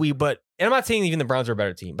 but and I'm not saying even the Browns are a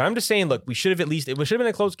better team, but I'm just saying, look, it should have been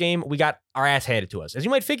a close game. We got our ass handed to us. As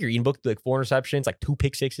you might figure, Ian booked like 4 interceptions, like 2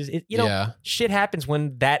 pick sixes. Shit happens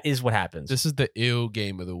when that is what happens. This is the ew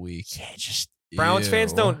game of the week. Yeah, just Browns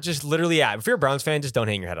fans don't just literally, if you're a Browns fan, just don't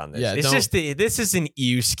hang your head on this. Yeah, this is an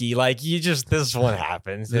ew ski. Like this is what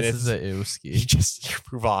happens. This is an ew ski. You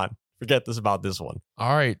move on. Forget about this one.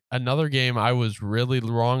 All right. Another game I was really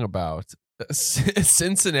wrong about.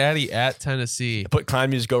 Cincinnati at Tennessee. Put Clown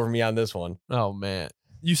Music over me on this one. Oh, man.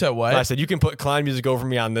 You said what? I said you can put Clown Music over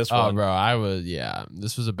me on this one. Oh, bro.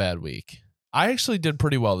 This was a bad week. I actually did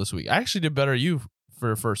pretty well this week. I actually did better than you for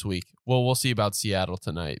your first week. Well, we'll see about Seattle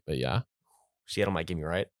tonight, but yeah. Seattle might give me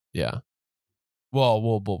right. Yeah. Well,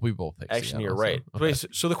 we both picked Actually, Seattle, you're right. So, okay.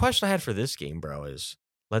 So the question I had for this game, bro, is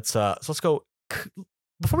let's go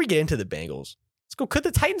before we get into the Bengals. Let's go. Could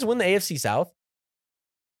the Titans win the AFC South?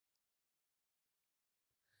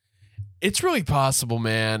 It's really possible,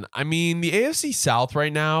 man. I mean, the AFC South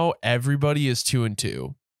right now, everybody is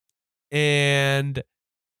 2-2. And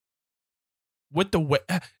with the way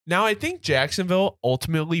now, I think Jacksonville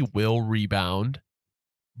ultimately will rebound.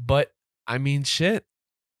 But I mean, shit.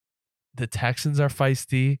 The Texans are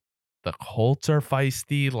feisty. The Colts are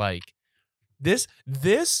feisty. Like this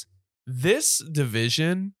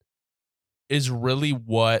division is really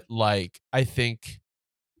what, like, I think,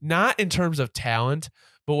 not in terms of talent,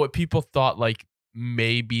 but what people thought like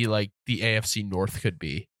maybe like the AFC North could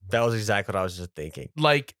be. That was exactly what I was just thinking.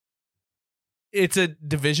 Like, it's a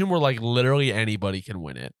division where like literally anybody can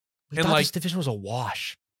win it. And like this division was a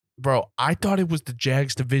wash. Bro, I thought it was the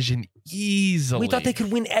Jags division easily. We thought they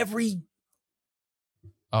could win every.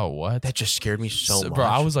 Oh, what? That just scared me so much. Bro,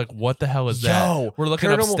 I was like, what the hell is that? We're looking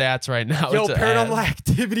up stats right now. Paranormal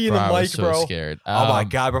activity in the mic, I was so bro. Scared. Oh my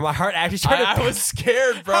God, bro. My heart actually started. I was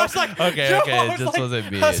scared, bro. I was like, okay. This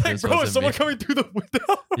wasn't me. I was like, bro, is someone coming through the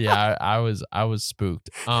window? Yeah, I was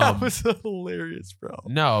spooked. That was hilarious, bro.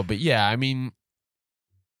 No, but yeah, I mean,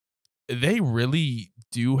 they really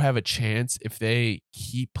do have a chance if they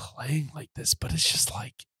keep playing like this, but it's just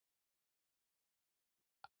like,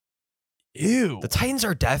 ew. The Titans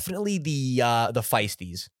are definitely the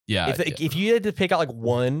feisties. Yeah. If you had to pick out like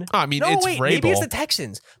one, I mean, it's Vrabel. Maybe it's the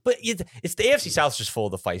Texans, but it's the AFC South is just full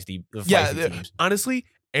of the feisty teams. Honestly,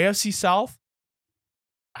 AFC South.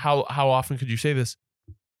 How often could you say this?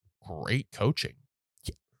 Great coaching.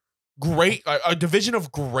 Yeah. Great, a division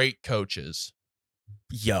of great coaches.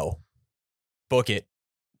 Yo, book it.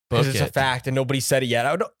 Because it's a fact and nobody said it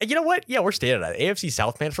yet. You know what? Yeah, we're stating that. AFC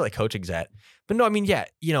South, man, that's where like coaching's at. But no, I mean, yeah,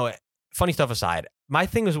 funny stuff aside, my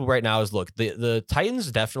thing is right now is, look, the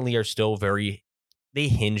Titans definitely are still they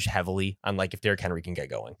hinge heavily on like if Derrick Henry can get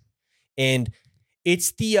going. And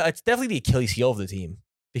it's definitely the Achilles heel of the team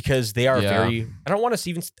because they are I don't want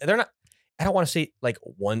to say like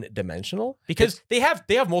one dimensional because they have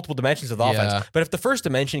multiple dimensions of the offense. But if the first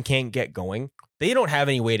dimension can't get going, they don't have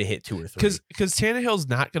any way to hit 2 or 3. Because Tannehill's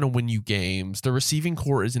not going to win you games. The receiving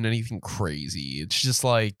core isn't anything crazy. It's just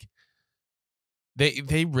like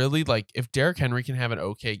they really, like, if Derrick Henry can have an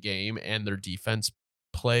okay game and their defense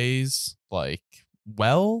plays like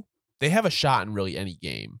well, they have a shot in really any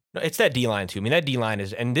game. No, it's that D-line too. I mean, that D-line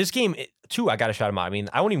is, and this game too, I got to shout them out. I mean,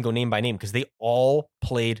 I won't even go name by name because they all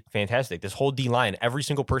played fantastic. This whole D-line, every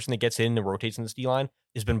single person that gets in and rotates in this D-line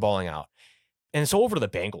has been balling out. And so over to the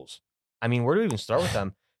Bengals. I mean, where do we even start with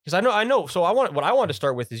them? Because I know. So what I wanted to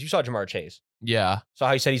start with is you saw Jamar Chase. Yeah. So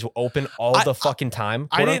how he said he's open all the fucking time,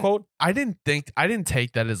 quote unquote. I didn't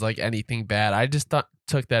take that as like anything bad. I just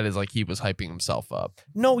took that as like he was hyping himself up.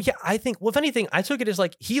 No, yeah, I think, well, if anything, I took it as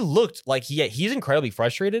like he looked like he's incredibly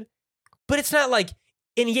frustrated, but it's not like,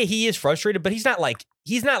 and yeah, he is frustrated, but he's not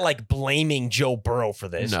like blaming Joe Burrow for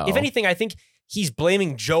this. No. If anything, I think he's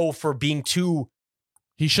blaming Joe for being too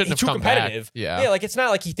competitive. Back. Yeah, like it's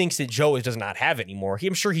not like he thinks that Joe does not have it anymore.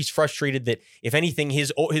 I'm sure he's frustrated that if anything,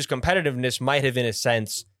 his competitiveness might have, in a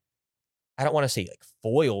sense, I don't want to say like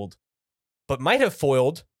foiled, but might have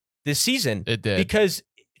foiled this season. It did, because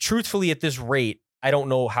truthfully, at this rate, I don't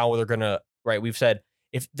know how they're gonna. Right, we've said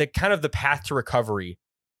if the path to recovery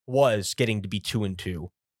was getting to be 2-2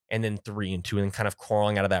 and then 3-2 and kind of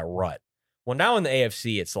crawling out of that rut. Well, now in the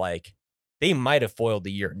AFC, it's like they might have foiled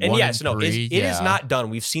the year. And yes, no, it is not done.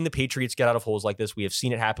 We've seen the Patriots get out of holes like this. We have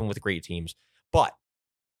seen it happen with great teams, but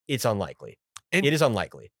it's unlikely. It is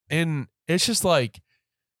unlikely. And it's just like,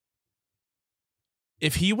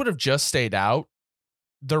 if he would have just stayed out,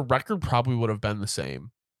 their record probably would have been the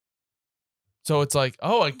same. So it's like,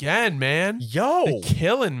 oh, again, man. Yo. They're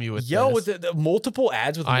killing me with this. With the multiple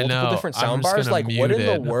ads with multiple different sound bars. Like, what in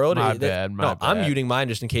the world? My bad. I'm muting mine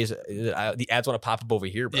just in case the ads want to pop up over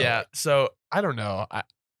here, bro. Yeah. So I don't know.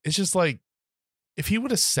 It's just like if he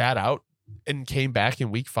would have sat out and came back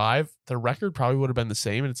in week 5, the record probably would have been the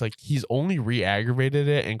same. And it's like he's only re-aggravated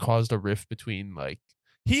it and caused a rift between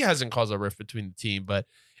he hasn't caused a rift between the team, but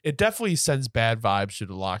it definitely sends bad vibes to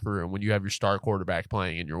the locker room when you have your star quarterback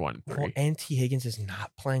playing and you're 1-3. Well, and T. Higgins is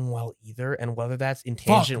not playing well either. And whether that's in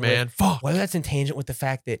tangent whether that's in tangent with the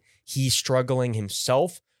fact that he's struggling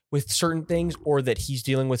himself with certain things or that he's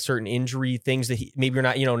dealing with certain injury things that maybe you're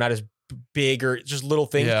not, not as big or just little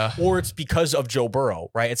things, or it's because of Joe Burrow,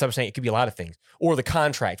 right? It's what I'm saying. It could be a lot of things or the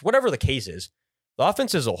contract, whatever the case is. The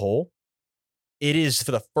offense as a whole, it is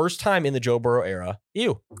for the first time in the Joe Burrow era.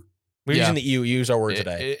 We're using the use our word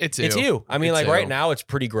today. It's ew. I mean, right now it's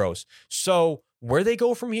pretty gross. So where they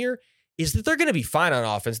go from here is that they're going to be fine on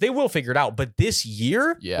offense. They will figure it out. But this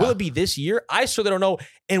year, will it be this year? I certainly don't know.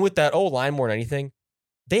 And with that O-line more than anything,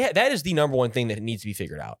 that is the number one thing that needs to be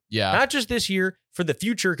figured out. Yeah. Not just this year, for the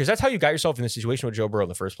future, because that's how you got yourself in this situation with Joe Burrow in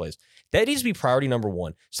the first place. That needs to be priority number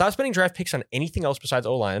one. Stop spending draft picks on anything else besides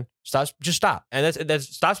O-line. Just stop. And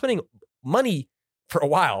that's stop spending money for a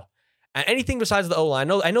while on anything besides the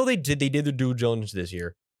O-line. I know they did the due diligence this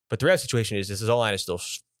year, but the real situation is this O-line is still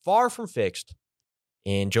far from fixed,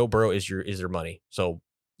 and Joe Burrow is their money. So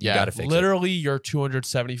you got to fix literally your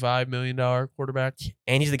 $275 million quarterback.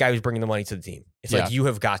 And he's the guy who's bringing the money to the team. It's like you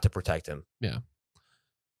have got to protect him. Yeah.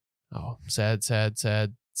 Oh, sad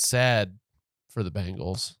for the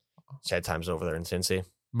Bengals. Sad times over there in Cincy.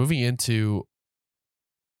 Moving into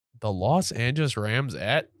the Los Angeles Rams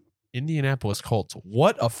at Indianapolis Colts.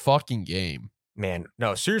 What a fucking game. Man,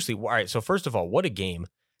 no, seriously. All right, so first of all, what a game.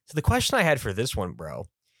 So the question I had for this one, bro,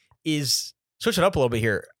 is switch it up a little bit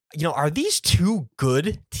here. Are these two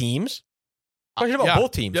good teams? Question about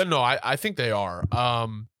both teams. Yeah, no, I think they are.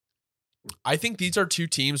 I think these are two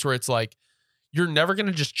teams where it's like, you're never going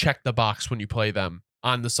to just check the box when you play them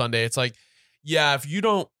on the Sunday. It's like, if you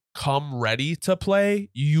don't come ready to play,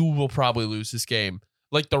 you will probably lose this game.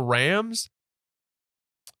 Like the Rams,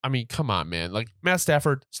 I mean, come on, man. Like Matt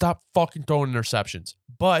Stafford, stop fucking throwing interceptions.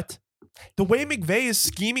 But the way McVay is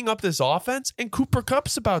scheming up this offense and Cooper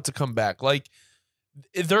Kupp's about to come back, like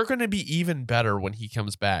they're going to be even better when he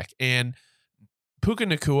comes back. And Puka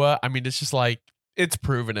Nacua, I mean, it's just like, it's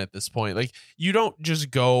proven at this point. Like you don't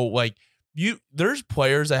just go like, there's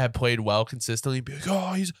players that have played well consistently. Be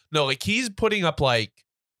like, he's putting up like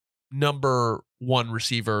number 1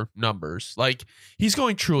 receiver numbers. Like he's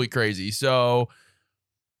going truly crazy. So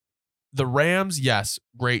the Rams, yes,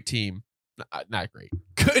 great team. Not great.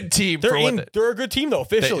 Good team. They're a good team though.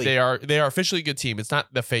 Officially, they are officially a good team. It's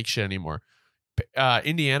not the fake shit anymore.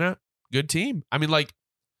 Indiana, good team. I mean, like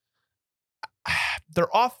their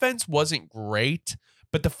offense wasn't great,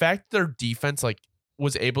 but the fact that their defense like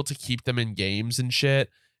was able to keep them in games and shit.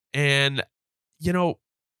 And,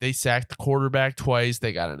 they sacked the quarterback twice.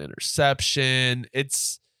 They got an interception.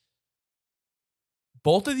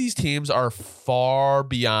 Both of these teams are far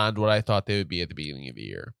beyond what I thought they would be at the beginning of the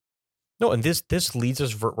year. No, and this leads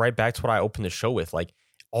us right back to what I opened the show with. Like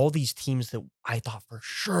all these teams that I thought for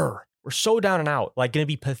sure were so down and out, like going to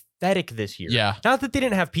be pathetic this year. Yeah. Not that they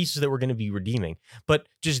didn't have pieces that were going to be redeeming, but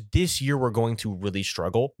just this year we're going to really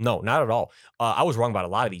struggle. No, not at all. I was wrong about a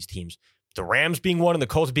lot of these teams. The Rams being one and the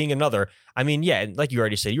Colts being another. I mean, yeah, like you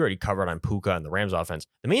already said, you already covered on Puka and the Rams offense.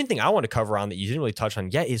 The main thing I want to cover on that you didn't really touch on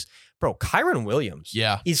yet is, bro, Kyron Williams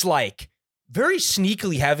is like very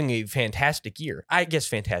sneakily having a fantastic year. I guess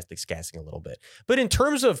fantastic's gassing a little bit. But in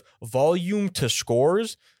terms of volume to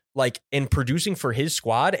scores, like in producing for his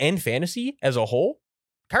squad and fantasy as a whole,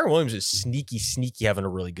 Kyron Williams is sneaky having a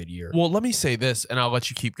really good year. Well, let me say this, and I'll let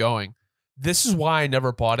you keep going. This is why I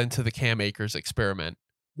never bought into the Cam Akers experiment.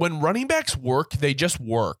 When running backs work, they just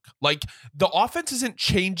work. Like the offense isn't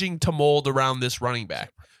changing to mold around this running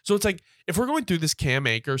back. So it's like, if we're going through this Cam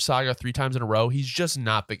Akers saga 3 times in a row, he's just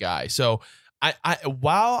not the guy. So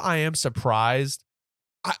while I am surprised,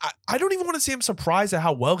 I don't even want to say I'm surprised at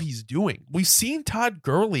how well he's doing. We've seen Todd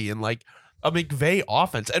Gurley in like a McVay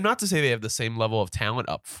offense. And not to say they have the same level of talent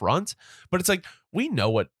up front, but it's like, we know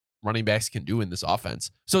what running backs can do in this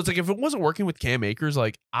offense. So it's like, if it wasn't working with Cam Akers,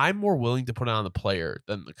 like I'm more willing to put it on the player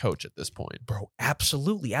than the coach at this point. Bro,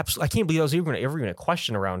 absolutely. I can't believe I was ever even a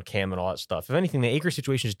question around Cam and all that stuff. If anything, the Akers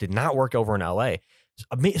situation just did not work over in LA.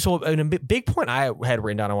 So a big point I had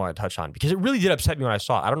written down I want to touch on, because it really did upset me when I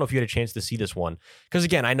saw it. I don't know if you had a chance to see this one. Because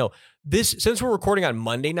again, I know this, since we're recording on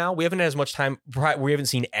Monday now, we haven't had as much time. We haven't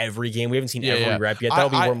seen every game. We haven't seen every rep yet.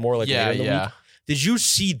 That'll be more like later in the week. Did you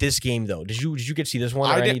see this game though? Did you get to see this one?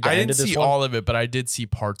 I didn't see all of it, but I did see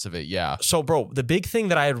parts of it. Yeah. So, bro, the big thing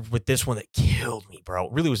that I had with this one that killed me, bro,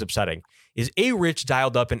 really was upsetting, is A-Rich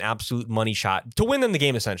dialed up an absolute money shot to win them the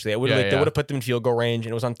game. Essentially, they would have put them in field goal range,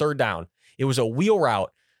 and it was on third down. It was a wheel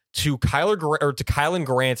route to Kylan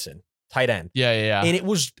Granson, tight end. Yeah. And it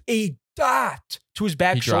was a dot to his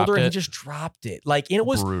back shoulder, and he just dropped it. Like, and it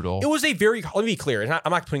was brutal. It was a very, let me be clear,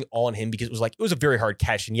 I'm not putting it all on him, because it was a very hard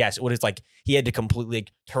catch. And yes, it was like he had to completely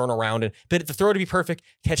turn around, but the throw to be perfect,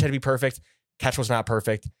 catch had to be perfect. Catch was not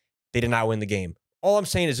perfect. They did not win the game. All I'm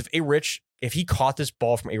saying is if he caught this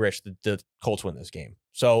ball from A-Rich, the Colts win this game.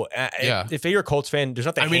 So if you're a Colts fan, there's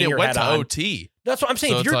nothing. It went to OT. That's what I'm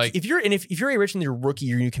saying. So if you're A-Rich in your rookie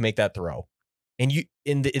year, you can make that throw, and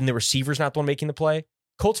the receiver's not the one making the play.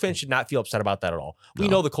 Colts fans should not feel upset about that at all. We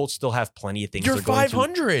know the Colts still have plenty of things. You're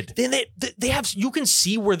 500. Then they have. You can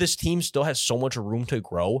see where this team still has so much room to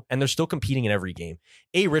grow, and they're still competing in every game.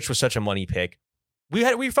 A-Rich was such a money pick.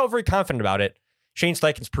 We felt very confident about it. Shane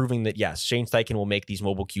Steichen's proving that yes, Shane Steichen will make these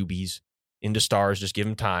mobile QBs into stars. Just give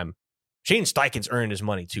him time. Shane Steichen's earning his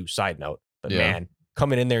money too. Side note, but man,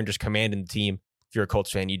 coming in there and just commanding the team. If you're a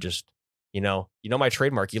Colts fan, you just you know my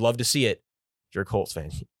trademark. You love to see it. If you're a Colts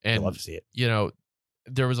fan, you love to see it.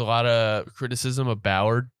 There was a lot of criticism of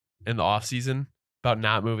Ballard in the offseason about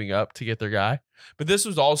not moving up to get their guy. But this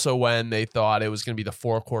was also when they thought it was going to be the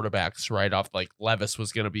 4 quarterbacks right off. Like Levis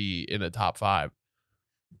was going to be in the top 5.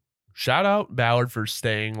 Shout out Ballard for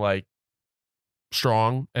staying like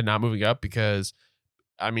strong and not moving up, because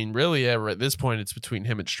really at this point it's between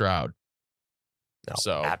him and Stroud. And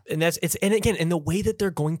the way that they're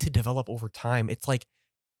going to develop over time, it's like,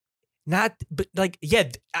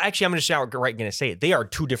 actually, I'm just outright going to say it. They are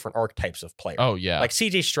 2 different archetypes of player. Oh, yeah. Like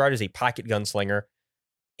CJ Stroud is a pocket gunslinger,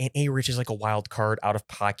 and A-Rich is like a wild card out of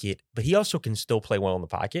pocket, but he also can still play well in the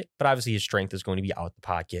pocket. But obviously, his strength is going to be out the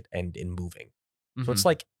pocket and in moving. Mm-hmm. So it's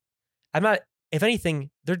like, if anything,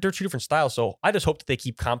 they're 2 different styles. So I just hope that they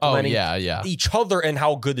keep complimenting each other and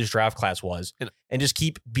how good this draft class was, and just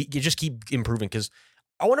keep improving. Because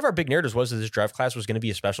one of our big narratives was that this draft class was going to be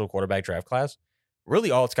a special quarterback draft class.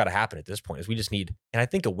 Really, all it's got to happen at this point is we just need, and I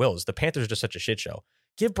think it will, is the Panthers are just such a shit show.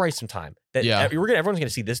 Give Bryce some time. Everyone's going to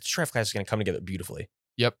see this draft class is going to come together beautifully.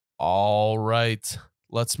 Yep. All right.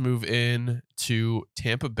 Let's move in to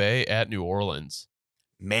Tampa Bay at New Orleans.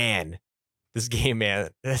 Man, this game,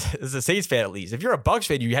 man, as a Saints fan at least, if you're a Bucs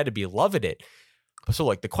fan, you had to be loving it.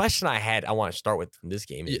 So, the question I want to start with from this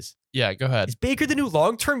game is, go ahead. Is Baker the new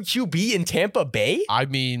long-term QB in Tampa Bay?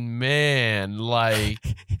 Man,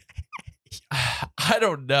 I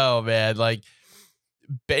don't know, man.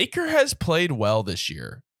 Baker has played well this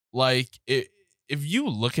year. If you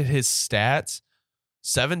look at his stats,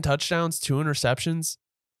 7 touchdowns, 2 interceptions,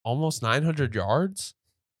 almost 900 yards.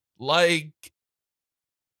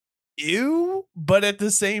 Ew. But at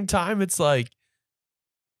the same time, it's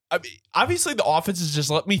obviously the offense is just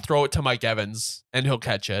let me throw it to Mike Evans and he'll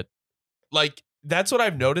catch it. That's what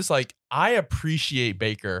I've noticed. I appreciate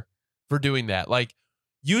Baker for doing that.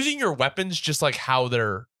 Using your weapons just how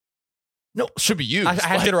they're should be used. I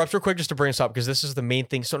have to interrupt real quick just to bring this up, because this is the main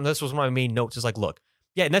thing. So this was one of my main notes, is look,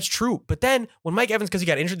 yeah, and that's true. But then when Mike Evans, because he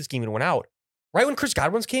got injured this game and went out, right when Chris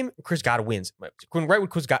Godwin, I'm struggling with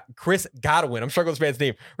this man's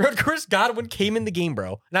name. Right when Chris Godwin came in the game,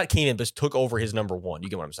 bro, not came in, but took over his number 1. You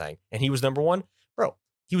get what I'm saying? And he was number 1, bro.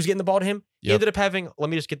 He was getting the ball to him. He ended up having,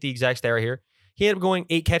 let me just get the exact stat here. He ended up going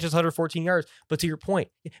 8 catches, 114 yards. But to your point,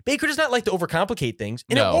 Baker does not like to overcomplicate things.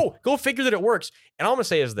 And go figure that it works. And all I'm going to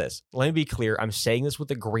say is this. Let me be clear. I'm saying this with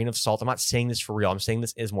a grain of salt. I'm not saying this for real. I'm saying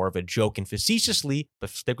this as more of a joke and facetiously, but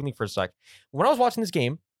stick with me for a sec. When I was watching this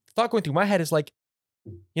game, the thought going through my head is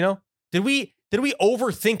did we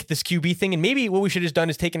overthink this QB thing? And maybe what we should have done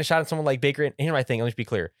is taken a shot at someone like Baker. And here's my thing. Let me just be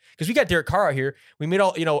clear. Because we got Derek Carr out here. We made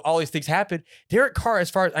all these things happen. Derek Carr, as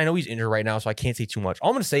far as I know, he's injured right now, so I can't say too much. All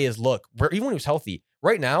I'm going to say is, look, even when he was healthy,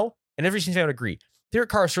 right now, and every single fan would agree, Derek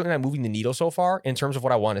Carr is certainly not moving the needle so far in terms of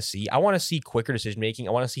what I want to see. I want to see quicker decision making.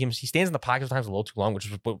 I want to see him. He stands in the pocket sometimes a little too long, which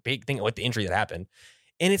is a big thing with the injury that happened.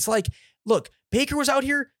 And it's look, Baker was out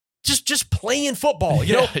here just playing football.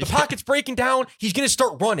 The pocket's breaking down. He's going to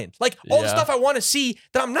start running. All the stuff I want to see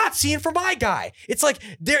that I'm not seeing from my guy. It's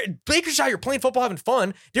Baker's out here playing football, having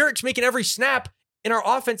fun. Derek's making every snap in our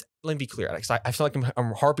offense. Let me be clear. I feel like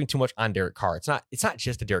I'm harping too much on Derek Carr. It's not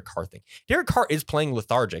just a Derek Carr thing. Derek Carr is playing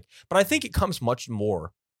lethargic, but I think it comes much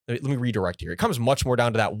more. Let me redirect here. It comes much more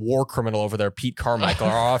down to that war criminal over there, Pete Carmichael,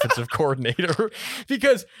 our offensive coordinator,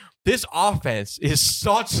 because this offense is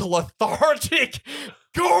such lethargic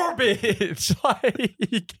garbage. Like,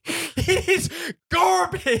 it is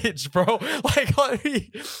garbage, bro. Like, let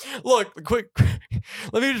me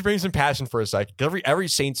just bring some passion for a second. Every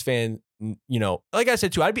Saints fan, like I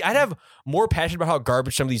said too, I'd have more passion about how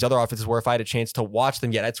garbage some of these other offenses were if I had a chance to watch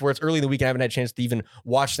them yet. That's where it's early in the week and I haven't had a chance to even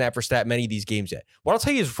watch snap for snap many of these games yet. What I'll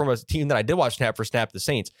tell you is from a team that I did watch snap for snap, the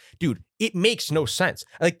Saints, dude, it makes no sense.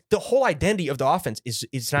 Like, the whole identity of the offense is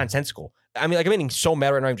nonsensical. I mean, like, I'm getting so mad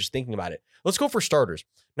right now. I'm just thinking about it. Let's go for starters.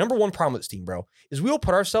 Number one problem with this team, bro, is we will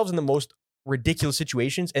put ourselves in the most ridiculous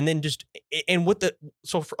situations and then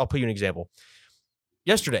I'll put you an example.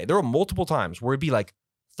 Yesterday, there were multiple times where it'd be like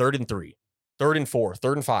 3rd and 3, 3rd and 4,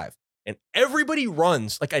 3rd and 5. And everybody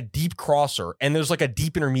runs like a deep crosser and there's like a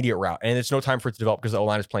deep intermediate route and it's no time for it to develop because the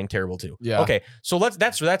O-line is playing terrible too. Yeah. Okay. So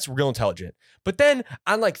that's real intelligent. But then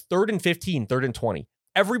on like 3rd and 15, 3rd and 20,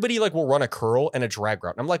 everybody like will run a curl and a drag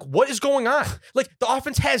route. And I'm like, what is going on? Like, the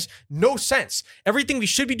offense has no sense. Everything we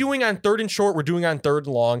should be doing on 3rd and short, we're doing on 3rd and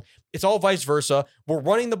long. It's all vice versa. We're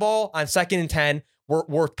running the ball on 2nd and 10.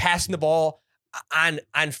 We're passing the ball on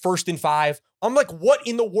 1st and 5. I'm like, what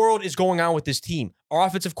in the world is going on with this team? Our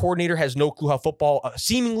offensive coordinator has no clue how football,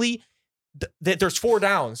 seemingly there's 4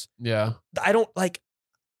 downs. Yeah. I don't like,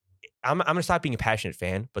 I'm going to stop being a passionate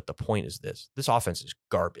fan, but the point is this offense is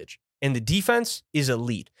garbage. And the defense is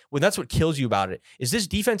elite. Well, that's what kills you about it, is this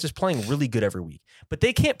defense is playing really good every week. But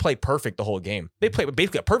they can't play perfect the whole game. They play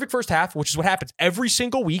basically a perfect first half, which is what happens every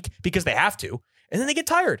single week because they have to. And then they get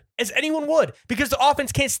tired, as anyone would, because the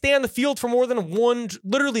offense can't stay on the field for more than one.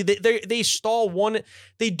 Literally, they stall one.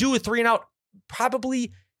 They do a 3 and out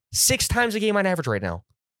probably 6 times a game on average right now.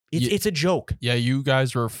 It's a joke. Yeah, you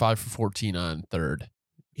guys were 5 for 14 on 3rd.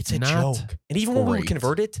 It's a joke. And even when we would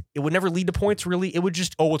convert it, it would never lead to points, really. It would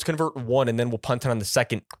just, let's convert 1, and then we'll punt it on the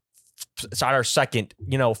second. It's on our second,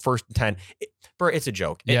 1st and 10. It's a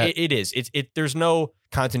joke. Yeah. It is. There's no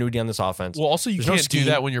continuity on this offense. Well, also, you There's can't do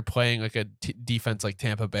that when you're playing like a defense like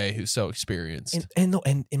Tampa Bay, who's so experienced. And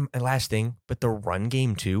last thing, but the run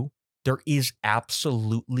game too, there is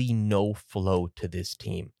absolutely no flow to this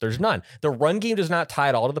team. There's none. The run game does not tie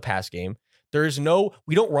at all to the pass game.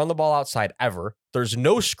 We don't run the ball outside ever. There's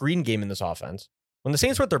no screen game in this offense. When the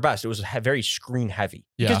Saints were at their best, it was very screen heavy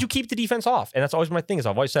because you keep the defense off. And that's always my thing, is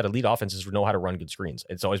I've always said elite offenses know how to run good screens.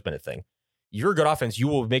 It's always been a thing. You're a good offense, you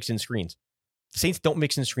will mix in screens. The Saints don't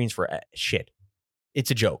mix in screens for shit.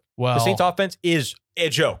 It's a joke. Well, the Saints offense is a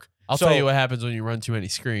joke. I'll tell you what happens when you run too many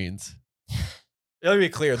screens. Let me be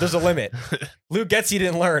clear. There's a limit. Lou Getsy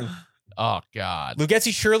didn't learn. Oh, God. Lou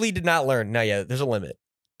Getsy surely did not learn. No, yeah, there's a limit.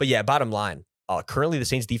 But yeah, bottom line, currently the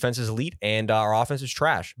Saints defense is elite and our offense is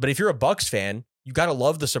trash. But if you're a Bucs fan, you got to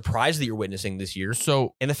love the surprise that you're witnessing this year.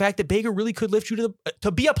 And the fact that Baker really could lift you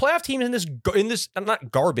to be a playoff team in this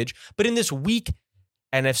not garbage, but in this weak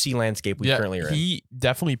NFC landscape we currently are in. He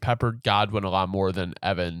definitely peppered Godwin a lot more than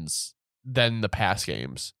Evans than the pass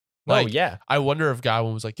games. I wonder if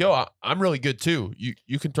Godwin was like, yo, I'm really good too.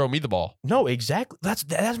 You can throw me the ball. No, exactly.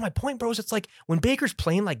 That's my point, bros. It's like when Baker's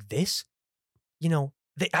playing like this,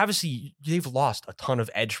 they've lost a ton of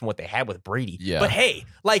edge from what they had with Brady. Yeah. But hey,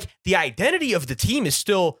 like, the identity of the team is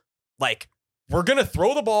still like, we're going to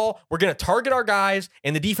throw the ball, we're going to target our guys,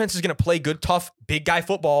 and the defense is going to play good, tough, big guy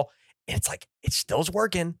football. And it's like, it still's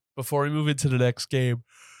working. Before we move into the next game,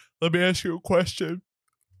 let me ask you a question.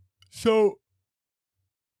 So,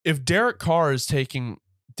 if Derek Carr is taking,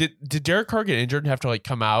 did Derek Carr get injured and have to like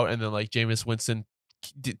come out, and then like Jameis Winston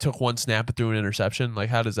took one snap and threw an interception? Like,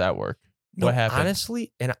 how does that work? No, what happened?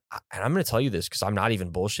 Honestly, and I'm going to tell you this because I'm not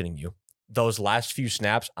even bullshitting you. Those last few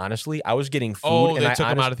snaps, honestly, I was getting food. Oh, they took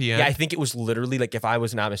him out at the end? Yeah, I think it was literally like, if I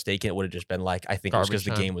was not mistaken, it would have just been like, I think it was because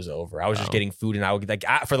the game was over. I was just getting food, and I would like,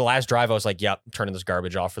 for the last drive, I was like, yep, I'm turning this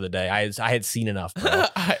garbage off for the day. I had seen enough, bro.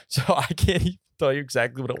 So I can't even tell you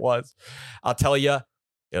exactly what it was. I'll tell you,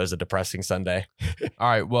 it was a depressing Sunday. All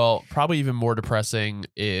right, well, probably even more depressing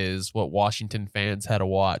is what Washington fans had to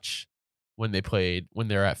watch when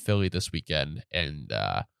they're at Philly this weekend, and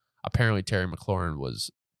apparently Terry McLaurin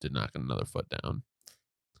did not get another foot down.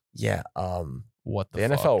 Yeah. What the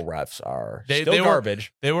NFL refs are still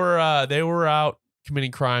garbage. They were out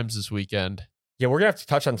committing crimes this weekend. Yeah, we're gonna have to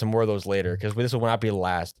touch on some more of those later because this will not be the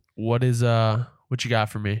last. What you got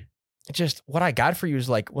for me? Just what I got for you is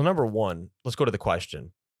like, well, number one, let's go to the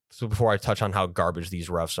question. So before I touch on how garbage these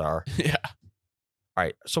refs are. Yeah. All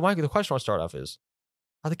right. So Mike, the question I want to start off is,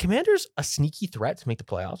 are the Commanders a sneaky threat to make the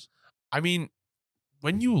playoffs? I mean,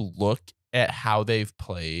 when you look at how they've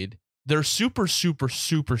played, they're super, super,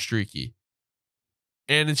 super streaky.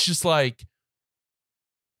 And it's just like,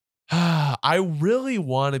 I really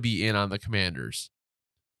want to be in on the Commanders.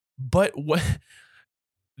 But what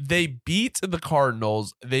they beat the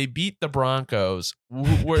Cardinals, they beat the Broncos,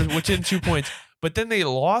 which in 2 points, but then they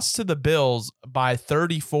lost to the Bills by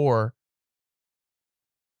 34.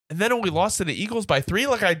 And then only lost to the Eagles by 3.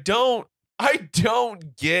 Like, I don't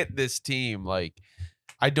get this team. Like,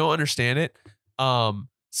 I don't understand it.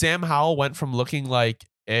 Sam Howell went from looking like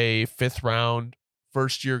a 5th round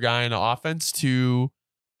first year guy in the offense to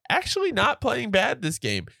actually not playing bad this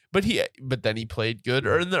game. But then he played good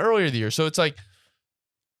in the earlier of the year. So it's like,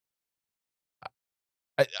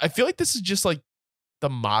 I feel like this is just like the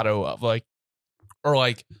motto of like, or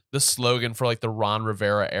like the slogan for like the Ron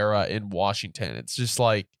Rivera era in Washington. It's just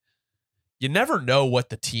like, you never know what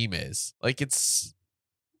the team is. Like,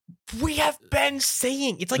 we have been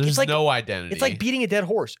saying it's like no identity. It's like beating a dead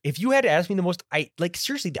horse. If you had to ask me the most,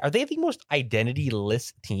 seriously, are they the most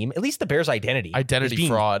identity-less team? At least the Bears' identity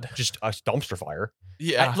fraud, just a dumpster fire.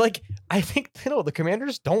 Yeah, I think the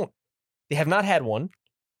Commanders don't. They have not had one.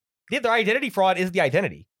 Their identity fraud is the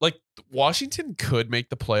identity. Like, Washington could make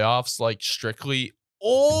the playoffs like strictly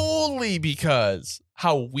only because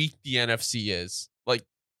how weak the NFC is. Like,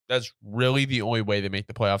 that's really the only way they make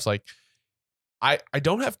the playoffs. Like, I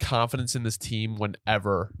don't have confidence in this team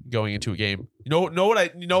whenever going into a game. You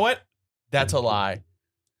know what? That's a lie.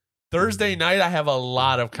 Thursday night, I have a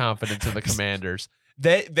lot of confidence in the Commanders.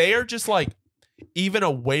 They are just like even a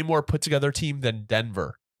way more put together team than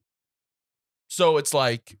Denver. So it's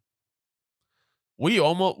like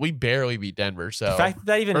we barely beat Denver. So the fact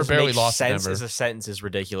that even barely makes sense as a sentence is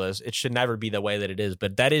ridiculous. It should never be the way that it is,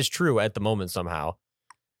 but that is true at the moment somehow.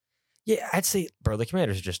 Yeah, I'd say, bro, the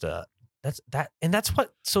Commanders are just that's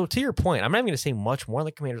what. So to your point, I'm not even going to say much more on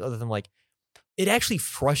the Commanders other than like, it actually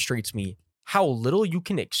frustrates me how little you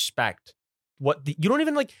can expect. You don't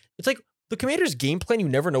even like. It's like the Commanders' game plan. You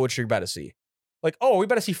never know what you're about to see. Like, oh, we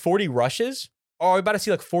about to see 40 rushes. Oh, we about to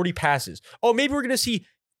see like 40 passes. Oh, maybe we're going to see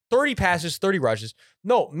 30 passes, 30 rushes.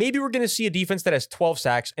 No, maybe we're going to see a defense that has 12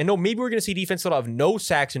 sacks. And no, maybe we're going to see a defense that'll have no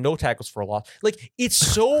sacks and no tackles for a loss. Like, it's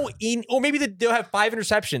so maybe they'll have 5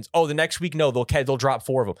 interceptions. Oh, the next week, no, they'll drop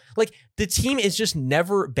 4 of them. Like, the team has just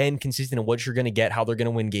never been consistent in what you're going to get, how they're going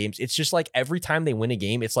to win games. It's just like every time they win a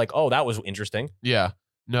game, it's like, oh, that was interesting. Yeah.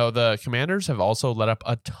 No, the Commanders have also let up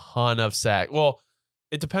a ton of sacks. Well,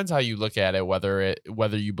 it depends how you look at it,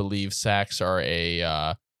 whether you believe sacks are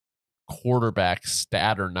a quarterback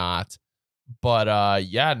stat or not. But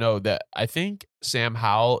that I think Sam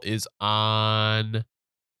Howell is on.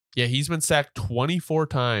 Yeah, he's been sacked 24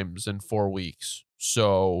 times in 4 weeks.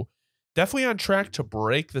 So definitely on track to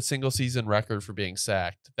break the single season record for being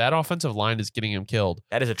sacked. That offensive line is getting him killed.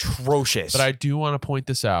 That is atrocious. But I do want to point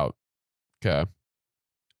this out. Okay.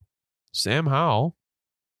 Sam Howell.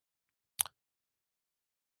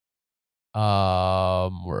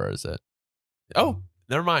 Where is it? Oh,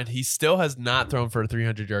 never mind. He still has not thrown for a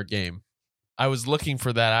 300-yard game. I was looking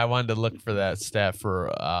for that. I wanted to look for that stat for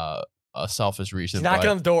a selfish reason. He's knocking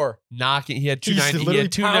on the door. He had 290. He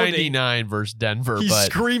had 299 versus Denver. He's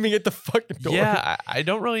screaming at the fucking door. Yeah, I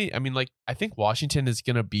don't really. I mean, like, I think Washington is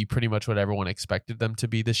going to be pretty much what everyone expected them to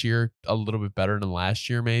be this year. A little bit better than last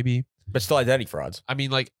year, maybe. But still identity frauds. I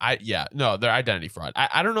mean, like, they're identity fraud.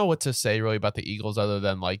 I don't know what to say really about the Eagles other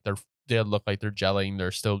than like they look like they're gelling.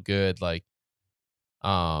 They're still good. Like,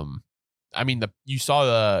 I mean, you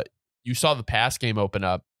saw the pass game open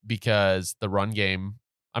up because the run game.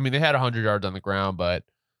 I mean, they had 100 yards on the ground, but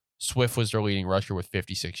Swift was their leading rusher with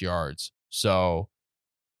 56 yards. So,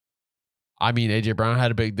 I mean, A.J. Brown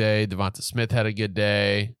had a big day. Devonta Smith had a good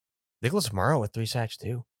day. Nicholas Morrow with 3 sacks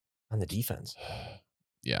too on the defense.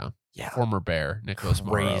 Yeah. Former Bear, Nicholas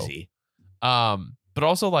Morrow. Crazy. But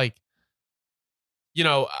also, like,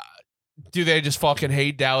 do they just fucking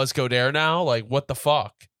hate Dallas Goedert now? Like, what the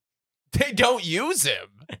fuck? They don't use him.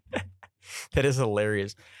 That is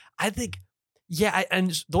hilarious. I think,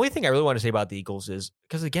 and the only thing I really want to say about the Eagles is,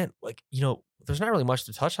 because again, like, there's not really much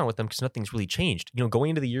to touch on with them because nothing's really changed.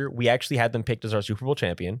 Going into the year, we actually had them picked as our Super Bowl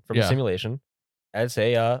champion from the simulation. I'd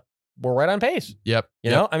say we're right on pace. Yep.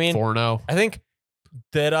 I mean, 4-0. I think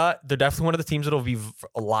that they're definitely one of the teams that'll be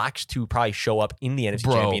locked to probably show up in the NFC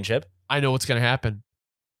Championship. I know what's going to happen.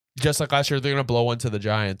 Just like last year, they're going to blow one to the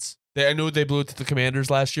Giants. I knew they blew it to the Commanders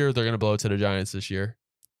last year. They're going to blow it to the Giants this year.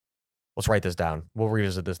 Let's write this down. We'll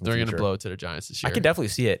revisit this in the future. They're going to blow it to the Giants this year. I can definitely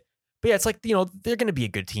see it. But yeah, it's like, they're going to be a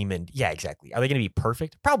good team. And yeah, exactly. Are they going to be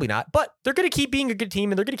perfect? Probably not. But they're going to keep being a good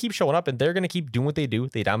team and they're going to keep showing up and they're going to keep doing what they do.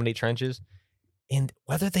 They dominate trenches. And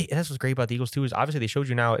and that's what's great about the Eagles too, is obviously they showed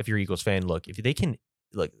you now, if you're an Eagles fan, look, if they can,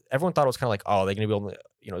 look, everyone thought it was kind of like, oh, they're going to be able to,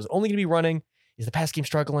 it's only going to be running. Is the pass game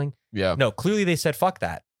struggling? Yeah. No, clearly they said, fuck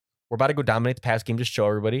that. we're about to go dominate the pass game, just show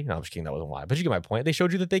everybody. No, I'm just kidding. That wasn't why. But you get my point. They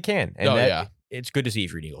showed you that they can. And it's good to see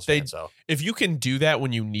if you're an Eagles fan. So if you can do that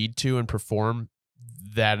when you need to and perform,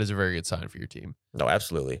 that is a very good sign for your team. No,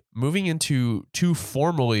 absolutely. Moving into two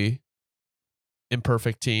formerly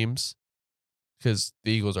imperfect teams, because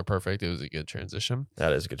the Eagles are perfect. It was a good transition.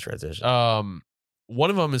 That is a good transition. One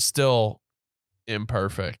of them is still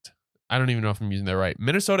imperfect. I don't even know if I'm using that right.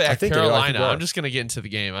 Minnesota at Carolina. I'm just going to get into the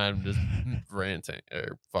game. I'm just ranting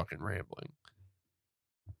or fucking rambling.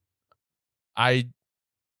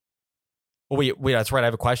 Wait, that's right. I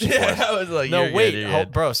have a question for us. I was like, no,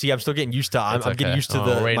 wait, bro. See, I'm still getting used to. I'm getting used to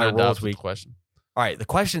my role this week. Question. All right, the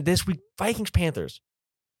question this week: Vikings Panthers.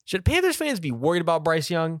 Should Panthers fans be worried about Bryce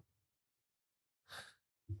Young?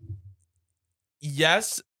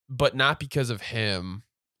 Yes, but not because of him.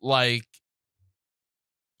 Like,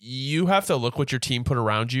 you have to look what your team put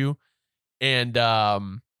around you. And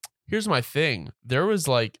here's my thing. There was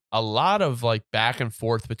like a lot of like back and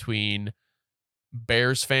forth between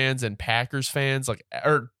Bears fans and Packers fans,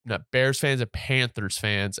 or not Bears fans and Panthers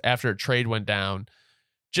fans after a trade went down.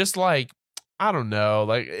 Just like, I don't know,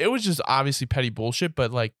 like it was just obviously petty bullshit,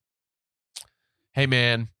 but like, hey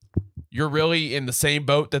man, you're really in the same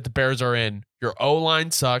boat that the Bears are in. Your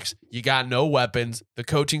O-line sucks. You got no weapons. The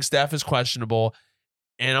coaching staff is questionable.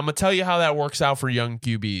 And I'm going to tell you how that works out for young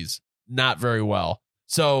QBs. Not very well.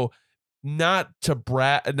 So not to,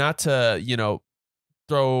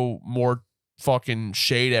 throw more fucking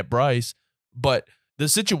shade at Bryce, but the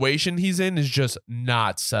situation he's in is just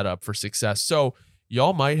not set up for success. So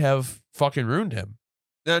y'all might have fucking ruined him.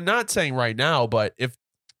 Now, I'm not saying right now, but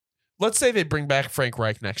let's say they bring back Frank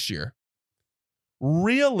Reich next year.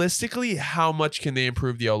 Realistically, how much can they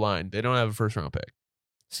improve the O-line? They don't have a first round pick.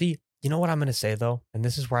 See, you know what I'm going to say, though? And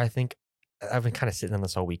this is where I think I've been kind of sitting on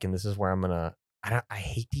this all week. And this is where I'm going to, I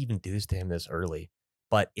hate to even do this to him this early,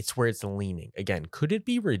 but it's where it's leaning. Again, could it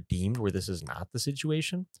be redeemed where this is not the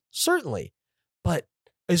situation? Certainly. But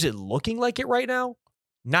is it looking like it right now?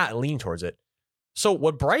 Not lean towards it. So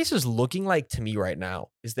what Bryce is looking like to me right now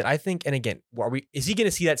is that I think, and again, is he going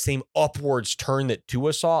to see that same upwards turn that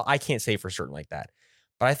Tua saw? I can't say for certain like that.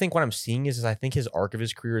 But I think what I'm seeing is I think his arc of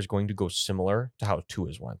his career is going to go similar to how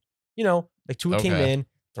Tua's went. Like Tua came in,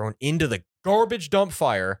 thrown into the garbage dump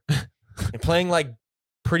fire and playing like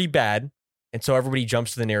pretty bad. And so everybody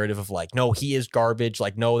jumps to the narrative of like, no, he is garbage.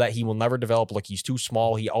 Like, no, that he will never develop. Look, he's too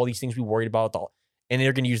small. All these things we worried about. And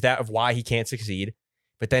they're going to use that of why he can't succeed.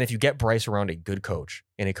 But then if you get Bryce around a good coach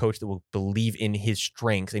and a coach that will believe in his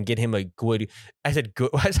strengths and get him a good, I said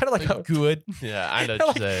good. I sounded like a good. Yeah, I know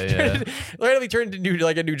what you say. Yeah. Literally turned into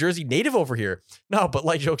a New Jersey native over here. No, but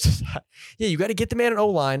like jokes aside, yeah, you got to get the man an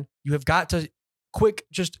O-line. You have got to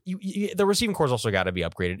the receiving core's also got to be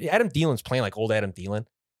upgraded. Adam Thielen's playing like old Adam Thielen,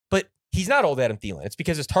 but he's not old Adam Thielen. It's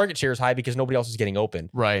because his target share is high because nobody else is getting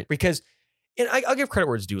open. Right. Because, and I'll give credit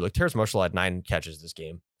where it's due. Like Terrace Marshall had 9 catches this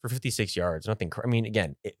game for 56 yards. Nothing. I mean,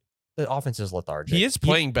 again, the offense is lethargic. He is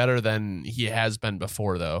playing better than he has been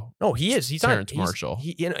before, though. No, he is. He's Terrace Marshall.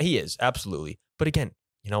 He is absolutely. But again,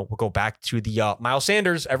 we'll go back to the Miles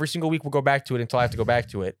Sanders every single week. We'll go back to it until I have to go back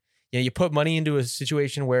to it. You put money into a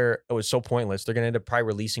situation where it was so pointless. They're going to end up probably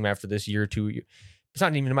releasing him after this year or two. It's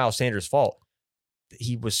not even Miles Sanders' fault.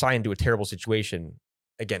 He was signed to a terrible situation.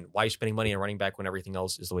 Again, why are you spending money on running back when everything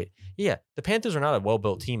else is the way? Yeah, the Panthers are not a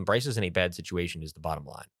well-built team. Bryce is in a bad situation is the bottom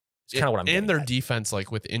line. It's kind of what I'm getting And their at. defense,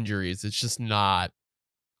 like with injuries, it's just not.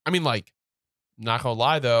 I mean, like, not gonna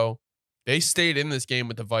lie though, they stayed in this game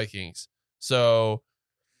with the Vikings. So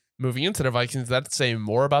moving into the Vikings, that's saying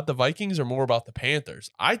more about the Vikings or more about the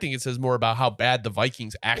Panthers? I think it says more about how bad the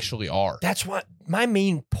Vikings actually are. That's what my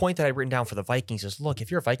main point that I've written down for the Vikings is, look,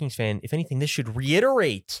 if you're a Vikings fan, if anything, this should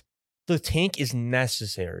reiterate the tank is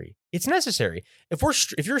necessary. It's necessary. If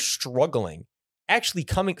you're struggling, actually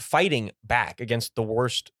fighting back against the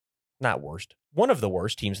one of the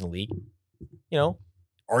worst teams in the league,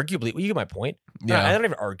 arguably, you get my point. Yeah. Not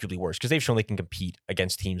even arguably worse because they've shown they can compete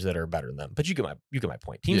against teams that are better than them. But you get my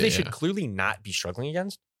point. Teams should clearly not be struggling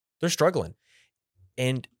against. They're struggling.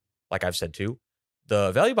 And like I've said too,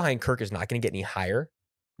 the value behind Kirk is not going to get any higher.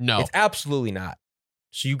 No. It's absolutely not.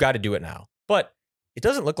 So you got to do it now. But it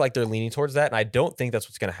doesn't look like they're leaning towards that, and I don't think that's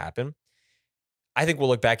what's going to happen. I think we'll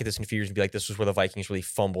look back at this in a few years and be like, this was where the Vikings really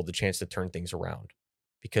fumbled the chance to turn things around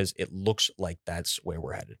because it looks like that's where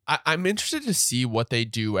we're headed. I'm interested to see what they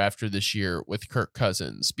do after this year with Kirk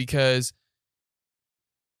Cousins because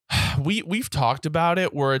we've talked about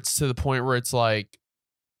it where it's to the point where it's like,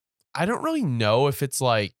 I don't really know if it's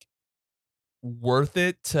like worth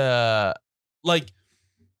it to like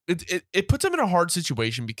it puts them in a hard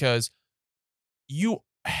situation because you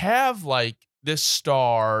have like this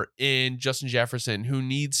star in Justin Jefferson who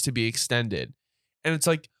needs to be extended. And it's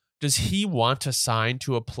like, does he want to sign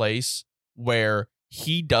to a place where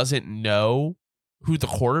he doesn't know who the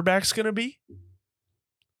quarterback's going to be?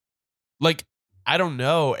 Like, I don't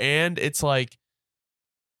know. And it's like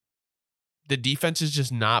the defense is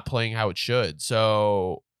just not playing how it should.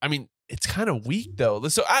 So, I mean, it's kind of weak though.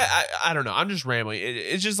 So I don't know. I'm just rambling.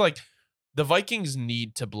 It's just like the Vikings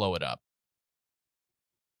need to blow it up.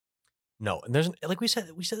 No, and there's, like we said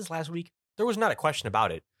this last week, there was not a question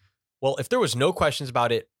about it. Well, if there was no questions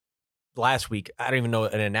about it last week, I don't even know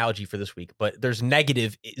an analogy for this week, but there's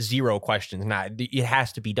negative 0 questions. Not, it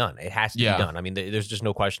has to be done. It has to be done. I mean, there's just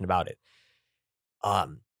no question about it.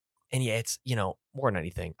 And yeah, it's, more than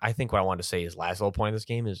anything, I think what I wanted to say is last little point of this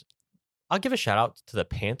game is I'll give a shout out to the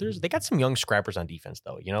Panthers. They got some young scrappers on defense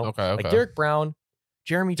though, Okay. Like Derek Brown,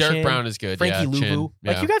 Jeremy Chin, Brown is good. Frankie Luvu. Chin,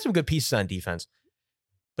 Like you got some good pieces on defense.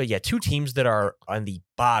 But yeah, 2 teams that are on the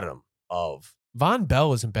bottom of. Von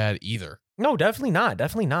Bell isn't bad either. No, definitely not.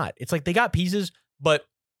 Definitely not. It's like they got pieces, but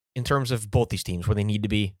in terms of both these teams where they need to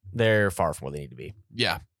be, they're far from where they need to be.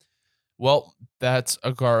 Yeah. Well, that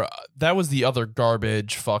was the other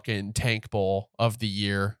garbage fucking tank bowl of the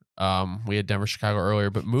year. We had Denver, Chicago earlier,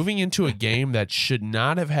 but moving into a game that should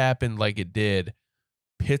not have happened like it did,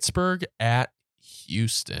 Pittsburgh at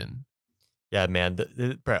Houston. Yeah, man,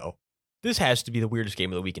 bro, this has to be the weirdest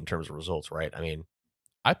game of the week in terms of results, right? I mean,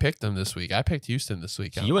 I picked them this week. I picked Houston this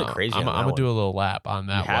week. So you went crazy. I'm gonna do a little lap on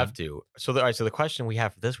that. You have to. So, all right. So the question we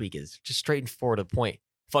have for this week is just straight and forward to the point.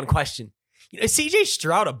 Fun question. Is CJ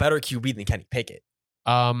Stroud a better QB than Kenny Pickett?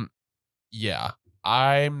 Yeah.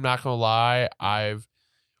 I'm not gonna lie. I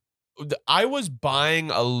was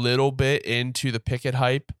buying a little bit into the Pickett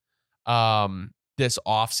hype this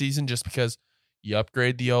offseason just because you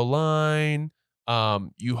upgrade the O-line.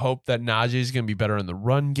 You hope that Najee is going to be better in the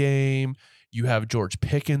run game. You have George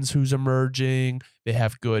Pickens who's emerging. They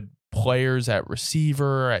have good players at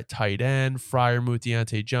receiver, at tight end, Freiermuth,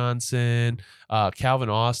 Deontay Johnson. Calvin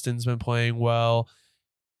Austin's been playing well.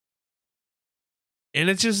 And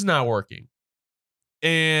it's just not working.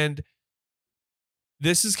 And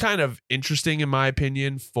this is kind of interesting, in my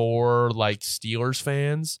opinion, for like Steelers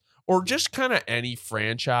fans or just kind of any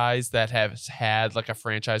franchise that has had like a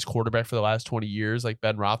franchise quarterback for the last 20 years, like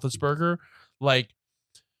Ben Roethlisberger. Like,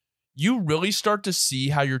 you really start to see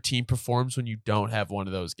how your team performs when you don't have one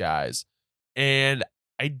of those guys. And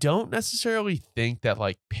I don't necessarily think that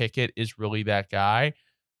like Pickett is really that guy.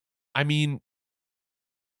 I mean,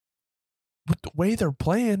 with the way they're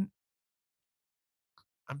playing,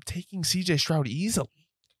 I'm taking CJ Stroud easily.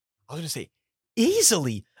 I was going to say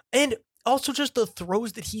easily. And also just the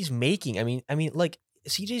throws that he's making. I mean, like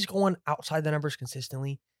CJ's going outside the numbers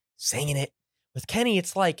consistently, singing it. With Kenny,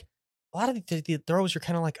 it's like a lot of the throws are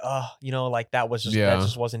kind of like, like that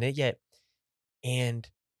just wasn't it yet. And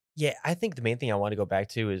yeah, I think the main thing I want to go back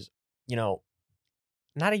to is,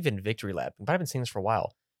 not even victory lap, but I've been saying this for a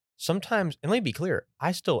while. Sometimes, and let me be clear,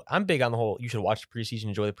 I'm big on the whole, you should watch the preseason,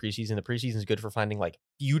 enjoy the preseason. The preseason is good for finding like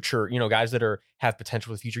future, guys that have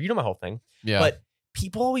potential for the future. You know my whole thing. Yeah. But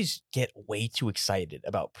people always get way too excited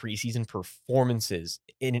about preseason performances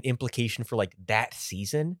in an implication for like that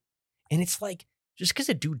season. And it's like, just because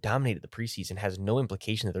a dude dominated the preseason has no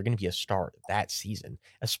implication that they're going to be a star that season,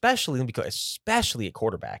 especially at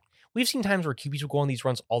quarterback. We've seen times where QBs will go on these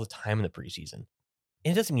runs all the time in the preseason.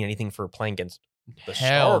 And it doesn't mean anything for playing against the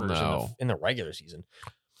starters in the regular season.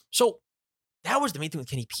 So that was the main thing with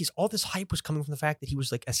Kenny Piece. All this hype was coming from the fact that he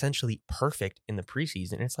was like essentially perfect in the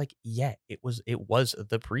preseason. And it's like, yeah, it was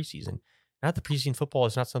the preseason. Not the preseason football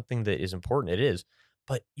is not something that is important. It is.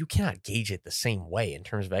 But you cannot gauge it the same way in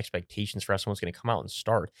terms of expectations for how someone's going to come out and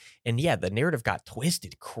start. And yeah, the narrative got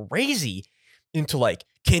twisted crazy into like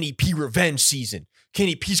Kenny P revenge season.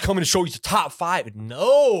 Kenny P's coming to show you the top 5.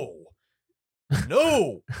 No.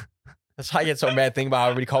 That's how I get so mad. Thing about how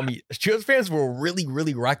everybody called me. Steelers fans were really,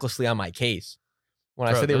 really recklessly on my case when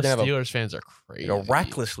I said they were going to have Steelers fans are crazy.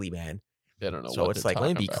 Recklessly, man. They don't know. So what it's like, let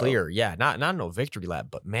me be clear. Yeah, not no victory lap,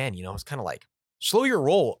 but man, it's kind of like slow your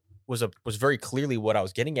roll was very clearly what I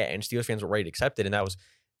was getting at, and Steelers fans were ready to accept it. And that was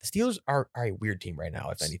the Steelers are a weird team right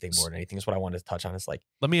now. If anything, more than anything, is what I wanted to touch on. It's like,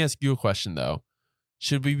 let me ask you a question though: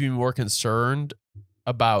 should we be more concerned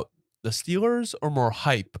about the Steelers or more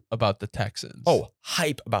hype about the Texans? Oh,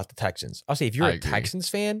 hype about the Texans. I'll say if you're a Texans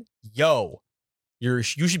fan, you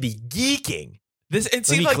should be geeking. Let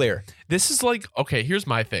me be clear. This is like, okay, here's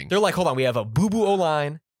my thing. They're like, hold on, we have a boo-boo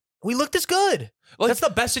O-line. We look this good. Like, that's the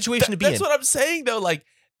best situation to be in. That's what I'm saying though. Like,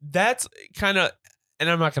 that's kind of, and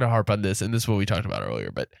I'm not going to harp on this, and this is what we talked about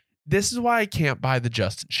earlier, but this is why I can't buy the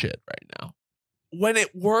Justin shit right now. when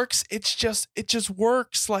it works, it just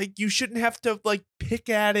works. Like, you shouldn't have to like pick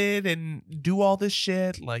at it and do all this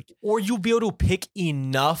shit. Like, or you'll be able to pick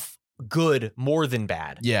enough good more than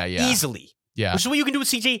bad. Yeah. Easily. Yeah. Which is what you can do with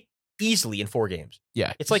CJ easily in 4 games.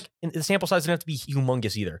 Yeah. It's like the sample size doesn't have to be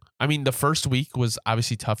humongous either. I mean, the first week was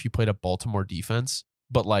obviously tough. You played a Baltimore defense,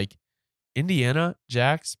 but like Indiana,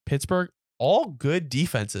 Jax, Pittsburgh, all good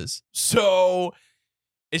defenses. So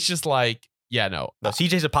it's just like, no,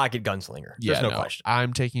 CJ's a pocket gunslinger. There's no question.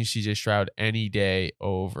 I'm taking CJ Stroud any day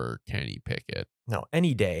over Kenny Pickett. No,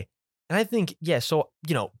 any day. And I think, so,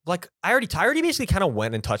 like I already basically kind of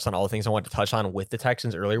went and touched on all the things I wanted to touch on with the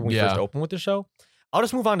Texans earlier when we first opened with the show. I'll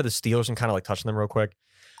just move on to the Steelers and kind of like touch on them real quick.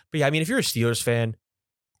 But yeah, I mean, if you're a Steelers fan,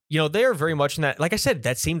 they are very much in that, like I said,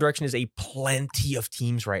 that same direction as a plenty of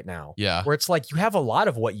teams right now. Yeah. Where it's like you have a lot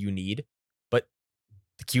of what you need, but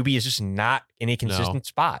the QB is just not in a consistent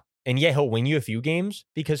spot. And yeah, he'll win you a few games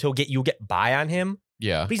because you'll get by on him.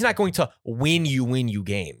 Yeah. But he's not going to win you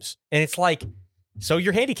games. And it's like, so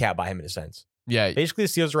you're handicapped by him in a sense. Yeah. Basically, the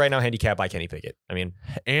Steelers are right now handicapped by Kenny Pickett. I mean,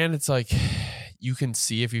 and it's like, you can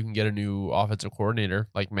see if you can get a new offensive coordinator,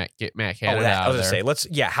 like get Matt Canada out I was there. gonna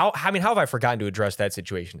say, how have I forgotten to address that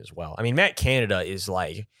situation as well? I mean, Matt Canada is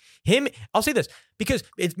like him. I'll say this because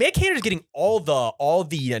Matt Canada's getting all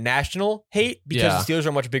the national hate because the Steelers are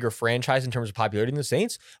a much bigger franchise in terms of popularity than the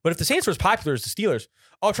Saints. But if the Saints were as popular as the Steelers,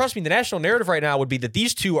 trust me, the national narrative right now would be that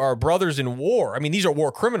these two are brothers in war. I mean, these are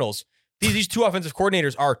war criminals. These two offensive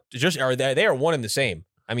coordinators they are one and the same.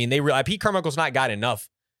 I mean, Pete Carmichael's not got enough.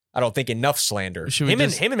 I don't think enough slander. Him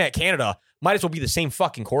and Matt Canada might as well be the same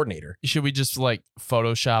fucking coordinator. Should we just like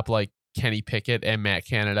Photoshop like Kenny Pickett and Matt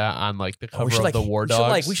Canada on like the cover of the War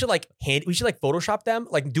Dogs? We should Photoshop them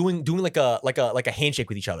like doing like a handshake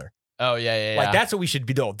with each other. Oh yeah. Like that's what we should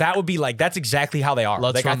be doing. That would be like that's exactly how they are.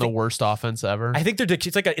 Let's run the worst offense ever. I think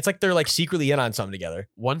it's like they're like secretly in on something together.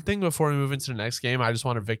 One thing before we move into the next game, I just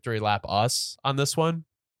want to victory lap us on this one.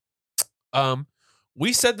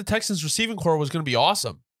 We said the Texans receiving core was going to be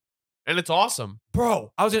awesome. And it's awesome.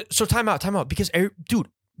 Bro, time out. Because, dude,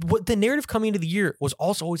 what the narrative coming into the year was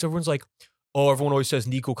also always everyone's like, everyone always says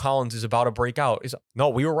Nico Collins is about to break out. No,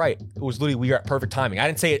 we were right. It was literally, we were at perfect timing. I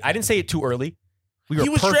didn't say it too early. He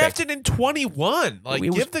was drafted in 21. Like,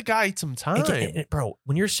 give the guy some time. Bro,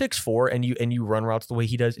 when you're 6'4" and you run routes the way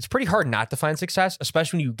he does, it's pretty hard not to find success,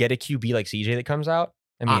 especially when you get a QB like CJ that comes out.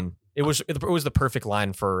 I mean, it was the perfect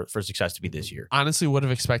line for success to be this year. Honestly, would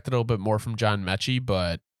have expected a little bit more from John Mechie,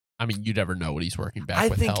 but I mean, you never know what he's working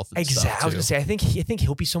back with health and stuff, too. I was gonna say, I think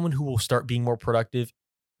he'll be someone who will start being more productive.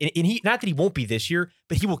 And he, not that he won't be this year,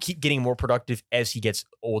 but he will keep getting more productive as he gets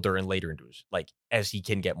older and later into his, like, as he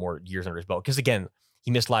can get more years under his belt. Because again,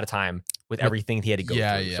 he missed a lot of time with everything he had to go through.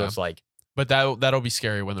 Yeah. So it's like, but that'll be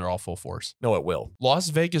scary when they're all full force. No, it will. Las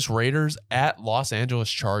Vegas Raiders at Los Angeles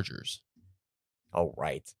Chargers. All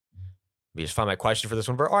right. Let me just find my question for this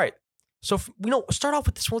one. All right. So start off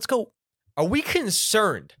with this one. Let's go. Are we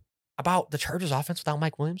concerned about the Chargers offense without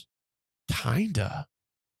Mike Williams? Kinda.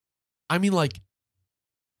 I mean, like,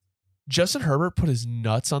 Justin Herbert put his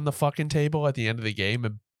nuts on the fucking table at the end of the game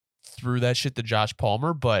and threw that shit to Josh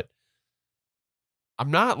Palmer, but I'm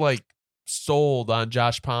not like sold on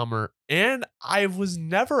Josh Palmer, and I was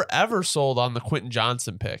never ever sold on the Quentin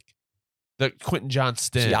Johnston pick. The Quentin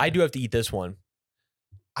Johnston. See, I do have to eat this one.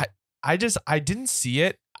 I didn't see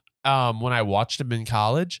it when I watched him in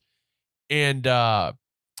college. And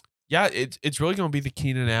it's really going to be the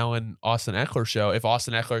Keenan Allen, Austin Eckler show if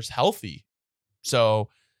Austin Eckler's healthy. So,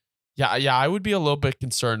 yeah, I would be a little bit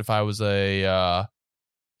concerned if I was a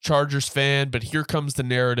Chargers fan. But here comes the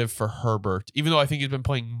narrative for Herbert, even though I think he's been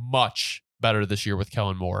playing much better this year with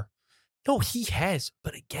Kellen Moore. No, he has.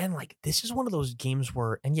 But again, like, this is one of those games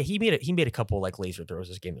where, and yeah, he made a couple like laser throws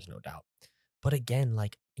this game, there's no doubt. But again,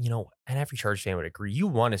 like, and every Chargers fan would agree, you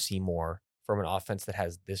want to see more from an offense that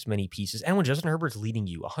has this many pieces. And when Justin Herbert's leading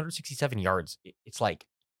you 167 yards, it's like,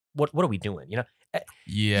 what are we doing?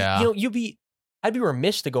 Yeah. I'd be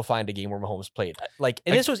remiss to go find a game where Mahomes played. Like,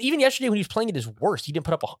 and this was even yesterday when he was playing at his worst. He didn't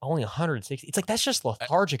put up only 160. It's like, that's just a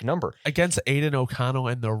lethargic number. Against Aiden O'Connell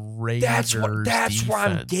and the Raiders. That's where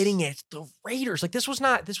I'm getting at. It's the Raiders. Like, this was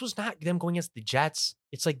not them going against the Jets.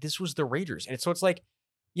 It's like, this was the Raiders. And so it's like,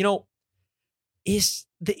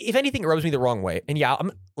 if anything, it rubs me the wrong way. And yeah,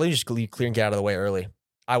 let me just leave clear and get out of the way early.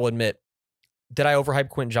 I will admit, did I overhype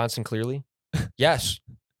Quentin Johnston clearly? Yes.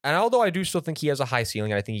 And although I do still think he has a high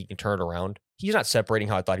ceiling and I think he can turn it around, he's not separating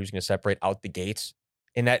how I thought he was going to separate out the gates.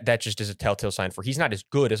 And that just is a telltale sign for he's not as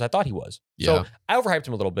good as I thought he was. Yeah. So I overhyped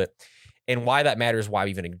him a little bit. And why that matters, why I'm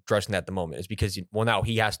even addressing that at the moment, is because, now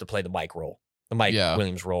he has to play the Mike role, the Mike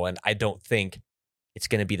Williams role. And I don't think it's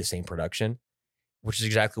going to be the same production. which is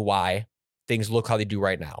exactly why things look how they do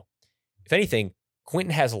right now. If anything,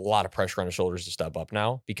 Quentin has a lot of pressure on his shoulders to step up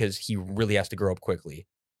now because he really has to grow up quickly.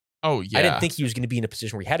 Oh, yeah. I didn't think he was going to be in a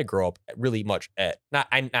position where he had to grow up really much not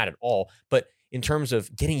at all, but in terms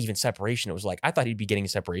of getting even separation, it was like, I thought he'd be getting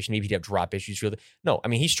separation. Maybe he'd have drop issues. No, I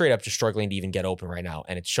mean, he's straight up just struggling to even get open right now,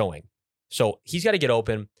 and it's showing. So he's got to get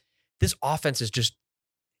open. This offense is just,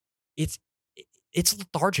 it's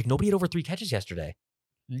lethargic. Nobody had over 3 catches yesterday.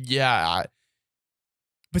 Yeah.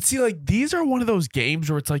 But see, like, these are one of those games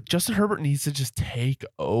where it's like Justin Herbert needs to just take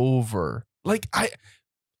over. Like,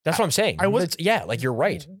 that's what I'm saying. Like, you're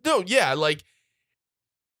right. No, yeah, like,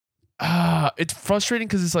 it's frustrating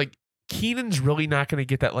because it's like Keenan's really not going to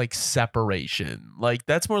get that like separation. Like,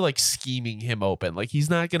 that's more like scheming him open. Like, he's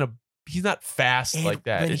not fast and like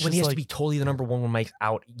that. When he has to be totally the number one when Mike's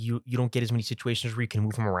out, you don't get as many situations where you can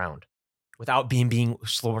move him around without being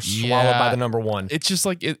swallowed by the number one. It's just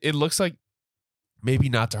like it looks like maybe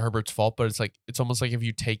not to Herbert's fault, but it's almost like if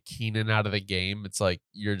you take Keenan out of the game, it's like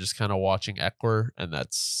you're just kind of watching Eckler, and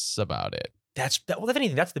that's about it. Well, if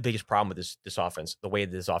anything, that's the biggest problem with this offense. The way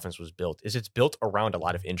this offense was built is it's built around a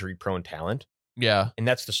lot of injury-prone talent. Yeah, and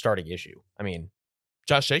that's the starting issue. I mean,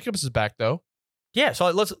 Josh Jacobs is back though. Yeah, so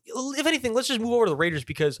if anything, let's just move over to the Raiders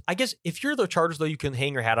because I guess if you're the Chargers, though, you can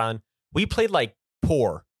hang your hat on. We played like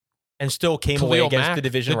poor and still came away against the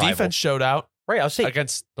division rival. The defense showed out, right? I was saying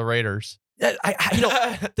against the Raiders.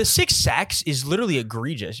 The 6 sacks is literally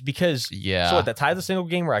egregious because so that tied the single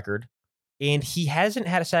game record, and he hasn't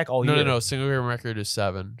had a sack all year. No. Single game record is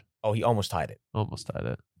 7. Oh, he almost tied it.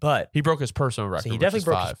 But he broke his personal record. So he definitely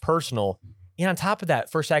broke 5. his personal. And on top of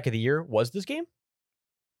that, first sack of the year was this game.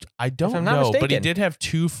 I don't know, but he did have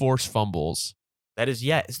 2 forced fumbles. That is,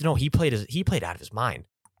 no, he played out of his mind.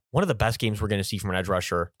 One of the best games we're going to see from an edge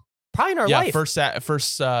rusher, probably in our life. First sack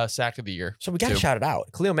of the year. So we got to shout it out.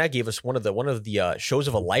 Khalil Mack gave us one of the shows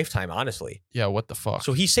of a lifetime, honestly. Yeah, what the fuck?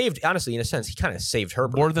 So he saved, honestly, in a sense, he kind of saved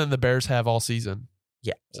Herbert more than the Bears have all season.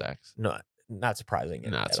 Yeah, sacks. No, not surprising.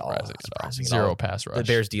 Not surprising at all. 0 all. Pass rush. The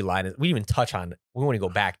Bears D line. We didn't even touch on. We want to go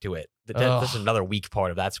back to it. This is another weak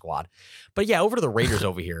part of that squad. But yeah, over to the Raiders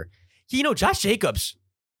over here. Josh Jacobs,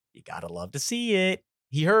 you gotta love to see it.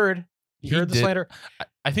 He heard the slander.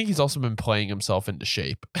 I think he's also been playing himself into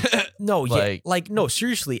shape. No, no,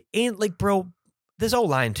 seriously. And like, bro, this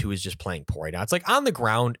O-line too is just playing poor right now. It's like on the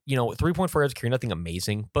ground, 3.4 yards carry, nothing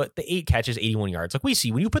amazing, but the 8 catches, 81 yards. Like we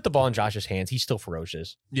see, when you put the ball in Josh's hands, he's still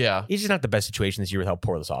ferocious. Yeah. It's just not the best situation this year with how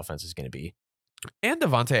poor this offense is going to be. And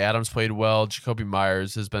Devontae Adams played well. Jacoby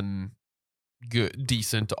Myers has been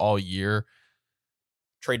decent all year.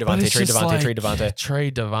 Trade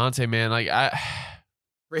Devontae, man. Like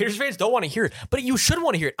Raiders fans don't want to hear it, but you should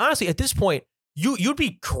want to hear it. Honestly, at this point, you'd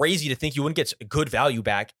be crazy to think you wouldn't get good value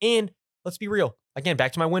back. And let's be real. Again,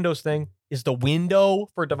 back to my Windows thing. Is the window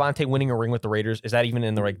for Devontae winning a ring with the Raiders, is that even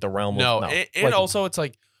in the realm of... No. And also, it's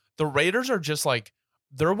like the Raiders are just like,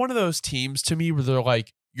 they're one of those teams to me where they're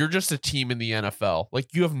like, you're just a team in the NFL.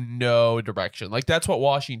 Like, you have no direction. Like, that's what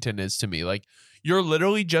Washington is to me. Like, you're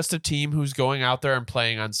literally just a team who's going out there and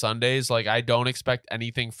playing on Sundays. Like, I don't expect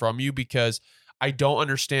anything from you because I don't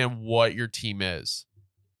understand what your team is.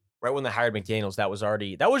 Right when they hired McDaniels, that was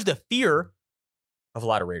the fear of a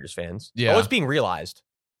lot of Raiders fans. Yeah. Oh, it's being realized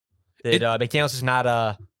that McDaniels is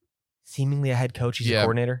not seemingly a head coach. He's a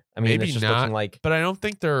coordinator. I mean, maybe it's just not, looking like... but I don't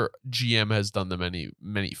think their GM has done them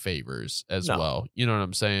many favors as well. You know what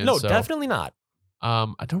I'm saying? No, definitely not.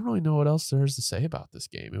 I don't really know what else there is to say about this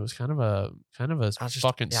game. It was kind of a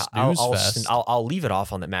fucking snooze fest. I'll leave it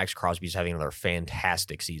off on that. Max Crosby's having another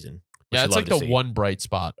fantastic season. Yeah, it's like the one bright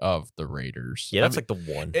spot of the Raiders. Yeah, that's like the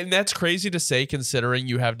one. And that's crazy to say considering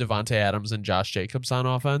you have Devontae Adams and Josh Jacobs on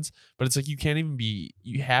offense, but it's like you can't even be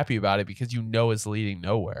happy about it because it's leading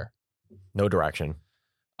nowhere. No direction.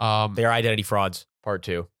 They're identity frauds, part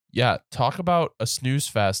 2. Yeah, talk about a snooze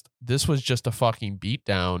fest. This was just a fucking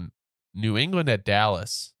beatdown. New England at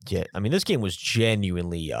Dallas. Yeah, I mean, this game was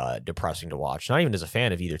genuinely depressing to watch. Not even as a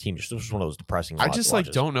fan of either team. Just this was one of those depressing. I just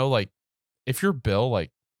watches. Don't know. Like, if you're Bill,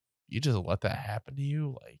 like, you just let that happen to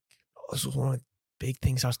you. Like, this was one of the big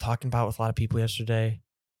things I was talking about with a lot of people yesterday.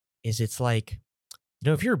 Is it's like,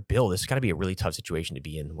 if you're Bill, this has got to be a really tough situation to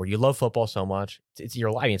be in, where you love football so much. It's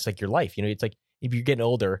your life. It's like your life. It's like if you're getting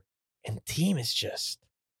older, and the team is just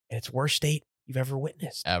in its worst state you've ever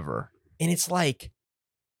witnessed. Ever. And it's like.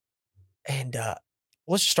 And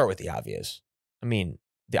let's just start with the obvious. I mean,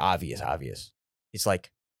 the obvious. It's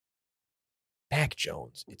like Mac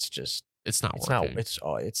Jones. It's not working.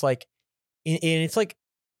 It's like, and it's like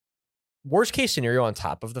worst case scenario on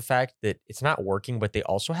top of the fact that it's not working, but they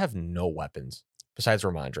also have no weapons. besides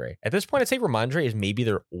Ramondre. At this point, I'd say Ramondre is maybe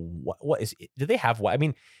their what is do they have what? I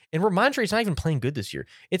mean, and Ramondre is not even playing good this year.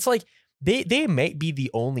 It's like they may be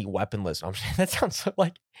the only weaponless. I'm saying that sounds so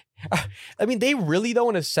like I mean, they really though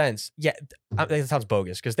in a sense, yeah, that sounds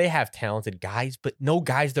bogus because they have talented guys, but no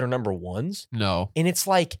guys that are number ones. No. And it's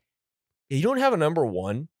like you don't have a number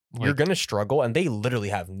one, you're gonna struggle, and they literally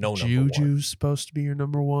have no number one. Juju's supposed to be your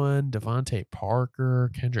number one. Devontae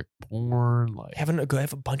Parker, Kendrick Bourne, like Have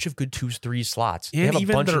a bunch of good 2s, 3s slots. And they have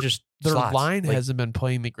even a bunch of just their slots. line Like, hasn't been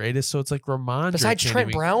playing the greatest, so it's like Ramondre. besides can't Trent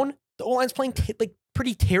even- Brown, the O-line's playing like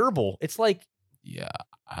pretty terrible. It's like Yeah,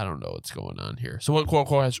 I don't know what's going on here. So what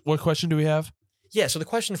question do we have? yeah. So the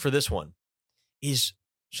question for this one is: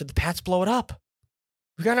 should the Pats blow it up?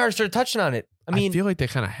 We kind of already started touching on it. I mean, feel like they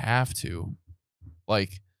kind of have to.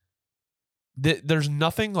 Like, there's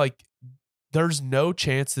nothing like. There's no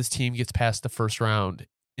chance this team gets past the first round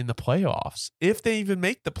in the playoffs, if they even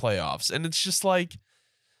make the playoffs. And it's just like,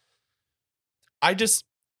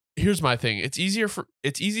 here's my thing. It's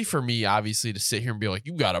easy for me, obviously, to sit here and be like,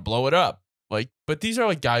 you got to blow it up. Like, but these are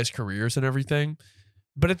like guys' careers and everything.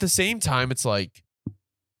 But at the same time, it's like,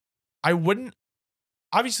 I wouldn't,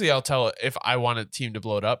 obviously I'll tell if I want a team to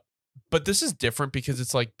blow it up, but this is different because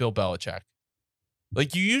it's like Bill Belichick.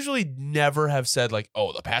 Like, you usually never have said like,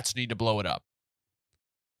 oh, the Pats need to blow it up.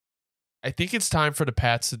 I think it's time for the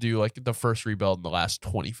Pats to do like the first rebuild in the last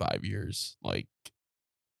 25 years. Like,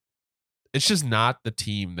 it's just not the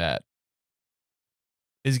team that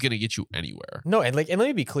is going to get you anywhere. no, and let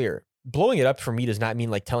me be clear: blowing it up for me does not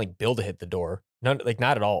mean like telling Bill to hit the door. Not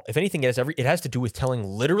at all. If anything, it has to do with telling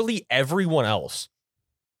literally everyone else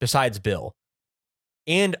besides Bill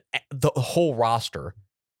and the whole roster.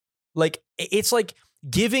 Like, it's like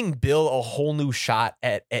giving Bill a whole new shot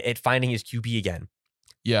at finding his QB again.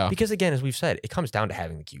 Yeah. Because again, as we've said, it comes down to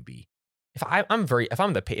having the QB. If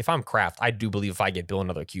I'm Kraft, I do believe if I get Bill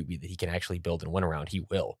another QB that he can actually build and win around, he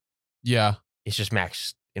will. Yeah. It's just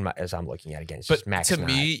max as I'm looking at it again. It's But just max. to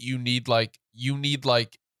me, you need like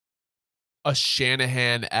a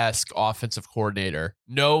Shanahan-esque offensive coordinator.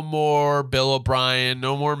 No more Bill O'Brien,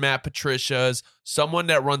 no more Matt Patricia's, someone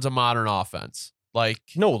that runs a modern offense. Like,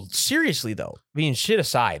 no, seriously though. I mean, shit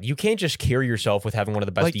aside, you can't just carry yourself with having one of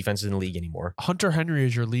the best Like, defenses in the league anymore. Hunter Henry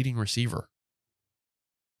is your leading receiver.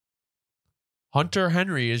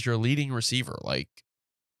 Like,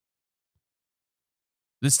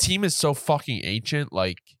 this team is so fucking ancient.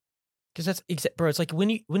 Like, Because bro. It's like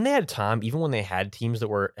when they had Tom, even when they had teams that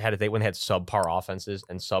when they had subpar offenses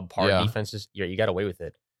and subpar defenses, you got away with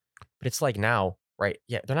it. But it's like now, right?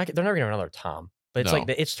 Yeah, they're never gonna have another Tom. But it's like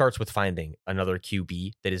it starts with finding another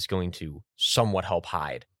QB that is going to somewhat help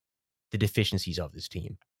hide the deficiencies of this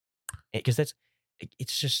team. Because it's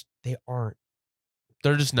just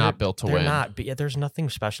they're just not built to win. They're not. But yeah, there's nothing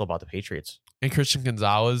special about the Patriots. And Christian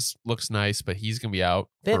Gonzalez looks nice, but he's gonna be out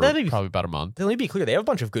for probably about a month. Let me be clear. They have a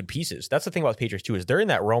bunch of good pieces. That's the thing about the Patriots too, is they're in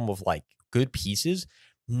that realm of like good pieces.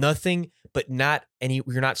 Nothing, but not any.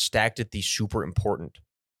 You're not stacked at the super important.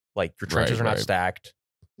 Like your trenches are not stacked.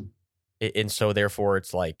 And so therefore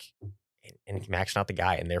it's like, and Mac's not the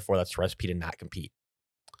guy, and therefore that's the recipe to not compete.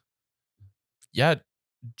 Yeah.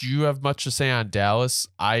 Do you have much to say on Dallas?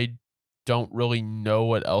 I don't really know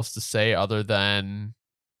what else to say other than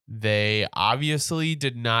they obviously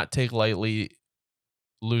did not take lightly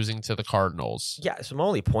losing to the Cardinals. Yeah. So my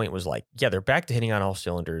only point was like, yeah, they're back to hitting on all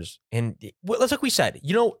cylinders. And that's like we said,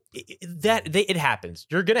 it happens.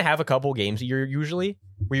 You're going to have a couple games you're usually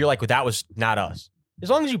where you're like, well, that was not us. As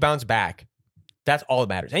long as you bounce back, that's all that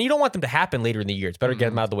matters. And you don't want them to happen later in the year. It's better to get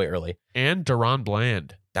them out of the way early. And Deron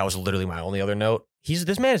Bland. That was literally my only other note.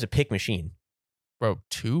 This man is a pick machine. Bro,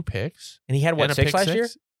 2 picks? And he had 6 last year?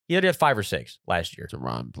 He either had 5 or 6 last year.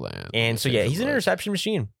 Deron Bland. And so yeah, he's an interception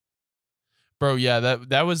machine. Bro, yeah,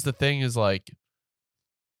 that was the thing is like,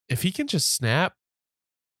 if he can just snap,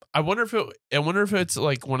 I wonder if it's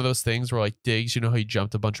like one of those things where like Diggs, how he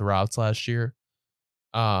jumped a bunch of routes last year.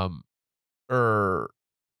 Or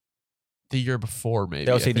the year before, maybe.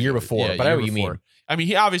 They'll say the year before, but I know what you mean. I mean,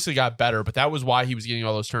 he obviously got better, but that was why he was getting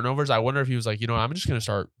all those turnovers. I wonder if he was like, I'm just going to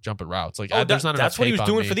start jumping routes. Like, there's not enough that's what he was tape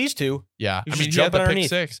doing on me. for these two. Yeah. He was I mean, just he had the jumping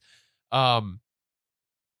pick underneath. 6.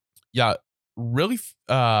 Yeah. Really,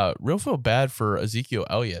 real feel bad for Ezekiel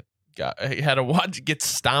Elliott. He had to get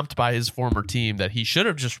stomped by his former team that he should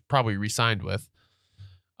have just probably re-signed with.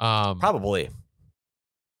 Probably.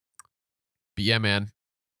 But yeah, man.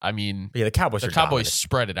 I mean, but yeah, the Cowboys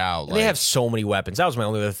spread it out. They have so many weapons. That was my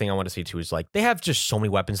only other thing I want to say too, is like they have just so many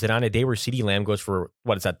weapons that on a day where CeeDee Lamb goes for,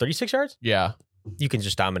 36 yards? Yeah. You can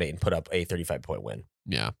just dominate and put up a 35-point win.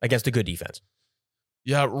 Yeah. Against a good defense.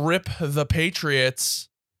 Yeah, rip the Patriots.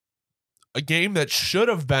 a game that should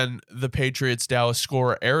have been the Patriots-Dallas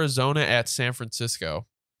score, Arizona at San Francisco.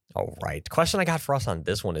 All right. Question I got for us on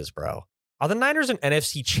this one is, bro, are the Niners an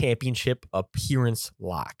NFC Championship appearance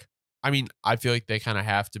lock? I mean, I feel like they kind of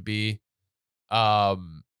have to be.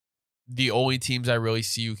 The only teams I really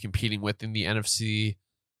see you competing with in the NFC,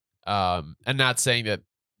 and not saying that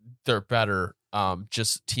they're better,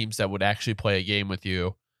 just teams that would actually play a game with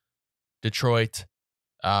you. Detroit,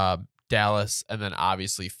 Dallas, and then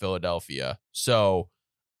obviously Philadelphia. So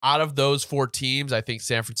out of those 4 teams, I think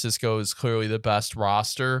San Francisco is clearly the best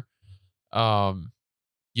roster.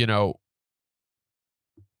 You know,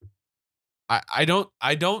 I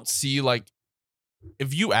don't see, like,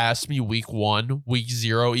 if you asked me week 1, week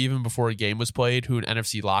 0, even before a game was played, who an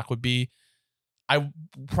NFC lock would be, I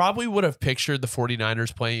probably would have pictured the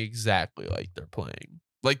 49ers playing exactly like they're playing.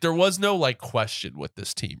 Like, there was no, like, question with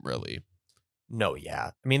this team, really. No,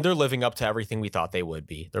 yeah. I mean, they're living up to everything we thought they would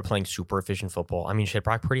be. They're playing super efficient football. I mean, shit,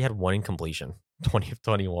 Brock Purdy had 1 incompletion, 20 of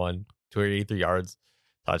 21, 283 yards,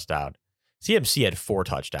 touchdown. CMC had 4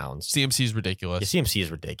 touchdowns. CMC is ridiculous. Yeah, CMC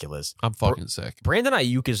is ridiculous. I'm fucking sick. Brandon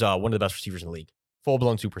Ayuk is one of the best receivers in the league.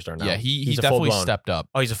 Full-blown superstar now. Yeah, he definitely stepped up.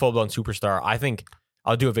 Oh, he's a full-blown superstar. I think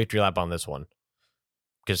I'll do a victory lap on this one.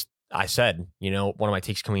 Because I said, one of my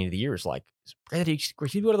takes coming into the year is like, Brandon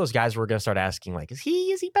Ayuk, he's one of those guys we're going to start asking, like, is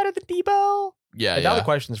he better than Debo? Yeah, Now the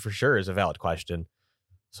questions for sure is a valid question.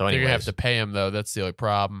 So anyways, you're gonna have to pay him though. That's the only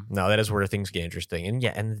problem. No, that is where things get interesting. And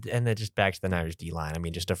yeah, and then just back to the Niners D line. I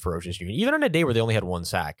mean, just a ferocious unit. Even on a day where they only had 1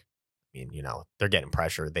 sack. I mean, they're getting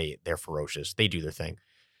pressure. They're ferocious. They do their thing.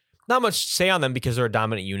 Not much to say on them because they're a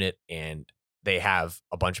dominant unit and they have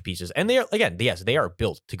a bunch of pieces. And they are, again, yes, they are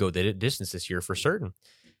built to go the distance this year for certain.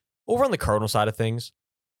 Over on the Cardinal side of things,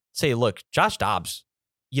 say, look, Josh Dobbs,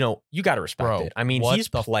 you got to respect it. I mean, he's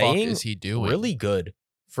playing is he doing? Really good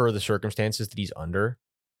for the circumstances that he's under.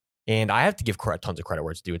 And I have to give tons of credit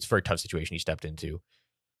where it's due. It's a very tough situation he stepped into.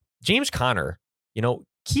 James Conner,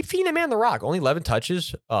 keep feeding the man the rock. Only 11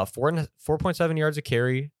 touches, 4.7 yards a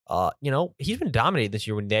carry. He's been dominated this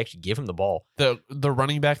year when they actually give him the ball. The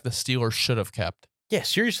running back the Steelers should have kept. Yeah,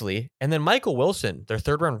 seriously. And then Michael Wilson, their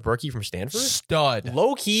 3rd-round rookie from Stanford. Stud.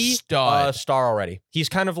 Low-key star already. He's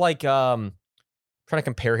kind of like, trying to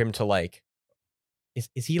compare him to like,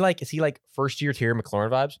 is he like first-year Terry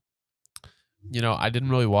McLaurin vibes? I didn't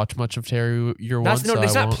really watch much of Terry year one. No,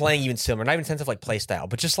 he's not playing even similar. Not even sense of like play style,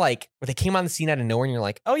 but just like where they came on the scene out of nowhere and you're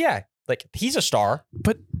like, oh yeah, like he's a star.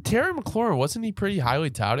 But Terry McLaurin, wasn't he pretty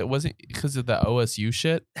highly touted? It wasn't because of the OSU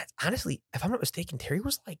shit. That's honestly, if I'm not mistaken, Terry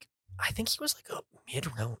was like, I think he was like a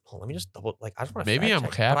mid-round. Let me just double, like, I just want to maybe I'm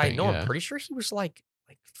capping, but I know I'm pretty sure he was like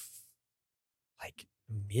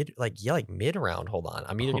mid-round. Hold on,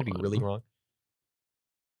 I'm either gonna be really wrong.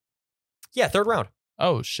 Yeah, 3rd round.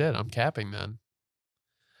 Oh shit, I'm capping then.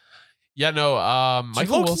 Yeah, no.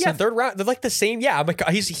 Michael Wilson. Yeah, 3rd round. They're like the same. Yeah,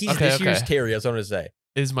 he's okay, this year's Terry. That's what I'm gonna say.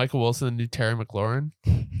 Is Michael Wilson the new Terry McLaurin?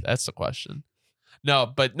 That's the question. No,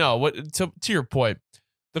 but no. What to your point?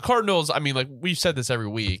 The Cardinals. I mean, like we've said this every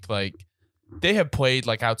week. Like they have played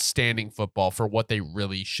like outstanding football for what they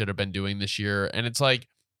really should have been doing this year, and it's like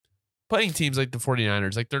playing teams like the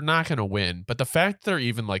 49ers. Like they're not gonna win, but the fact they're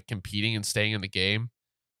even like competing and staying in the game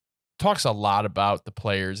talks a lot about the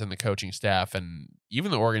players and the coaching staff and even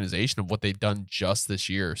the organization of what they've done just this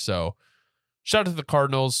year. So shout out to the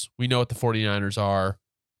Cardinals. We know what the 49ers are.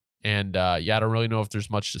 And I don't really know if there's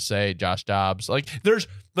much to say. Josh Dobbs,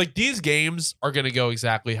 these games are going to go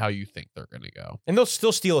exactly how you think they're going to go. And they'll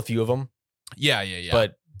still steal a few of them. Yeah.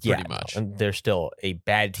 But pretty much. And they're still a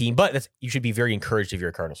bad team. But you should be very encouraged if you're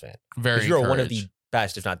a Cardinals fan. Very you're one of the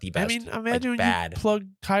best, if not the best. I mean, imagine when you plug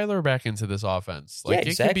Kyler back into this offense. Like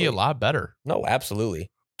exactly. It could be a lot better. No, absolutely.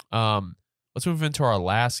 Let's move into our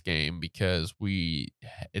last game because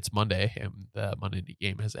it's Monday and the Monday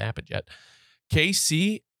game hasn't happened yet.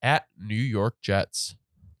 KC at New York Jets.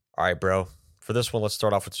 All right, bro. For this one, let's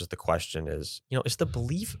start off with just the question is the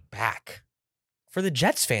belief back for the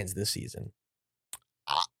Jets fans this season?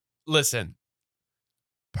 Listen,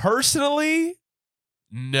 personally,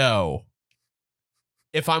 no.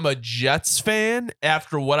 If I'm a Jets fan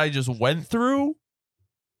after what I just went through,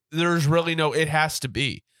 there's really no, it has to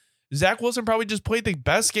be. Zach Wilson probably just played the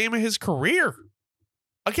best game of his career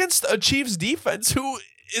against a Chiefs defense who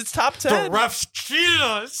is top 10. The refs cheated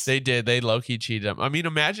us. They did. They low-key cheated him. I mean,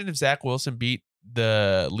 imagine if Zach Wilson beat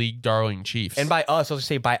the league darling Chiefs. And by us, I'll just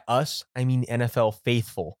say by us, I mean NFL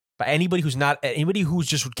faithful. By anybody who's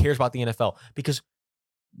just cares about the NFL. Because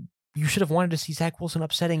you should have wanted to see Zach Wilson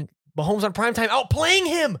upsetting Mahomes on primetime, outplaying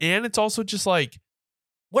him. And it's also just like,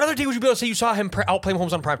 what other day would you be able to say you saw him outplay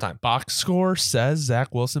Mahomes on primetime? Box score says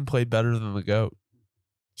Zach Wilson played better than the GOAT.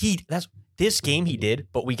 This game he did,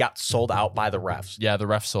 but we got sold out by the refs. Yeah, the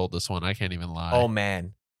ref sold this one. I can't even lie. Oh,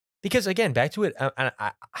 man. Because, again, back to it. If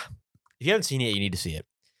you haven't seen it, you need to see it.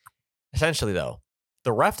 Essentially, though,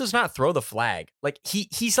 the ref does not throw the flag. Like,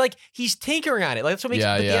 he's tinkering on it. Like, that's what makes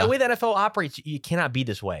the way the NFL operates, you cannot be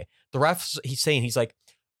this way. The ref's, he's like,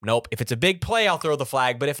 nope, if it's a big play, I'll throw the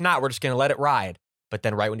flag. But if not, we're just going to let it ride. But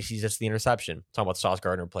then right when he sees it's the interception, talking about Sauce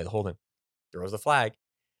Gardner play the holding, throws the flag.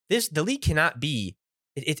 The league cannot be,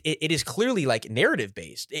 it is clearly like narrative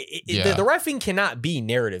based. The reffing cannot be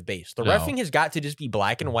narrative based. The reffing has got to just be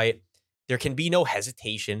black and white. There can be no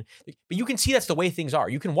hesitation. But you can see that's the way things are.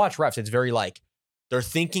 You can watch refs. It's very like they're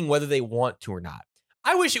thinking whether they want to or not.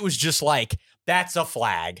 I wish it was just like, that's a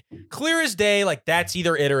flag. Clear as day, like that's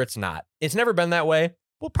either it or it's not. It's never been that way.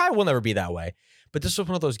 Well, probably will never be that way. But this was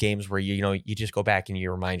one of those games where you just go back and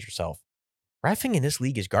you remind yourself, reffing in this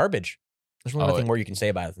league is garbage. There's nothing more you can say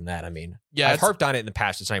about it than that. I mean, I've harped on it in the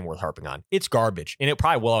past. It's not even worth harping on. It's garbage, and it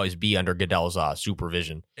probably will always be under Goodell's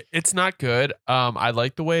supervision. It's not good. I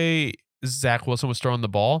like the way Zach Wilson was throwing the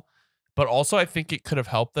ball, but also I think it could have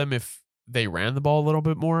helped them if they ran the ball a little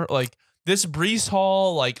bit more. Like this Breece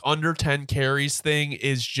Hall, like under 10 carries thing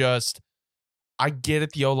is just, I get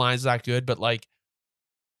it. The O-line's not good, but like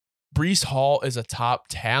Breece Hall is a top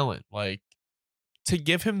talent. Like to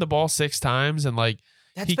give him the ball 6 times and like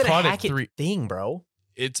he caught it 3 thing, bro.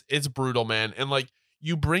 It's brutal, man. And like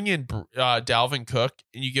you bring in Dalvin Cook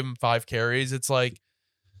and you give him 5 carries. It's like,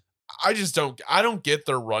 I don't get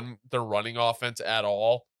their running offense at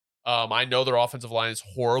all. I know their offensive line is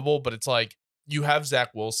horrible, but it's like you have Zach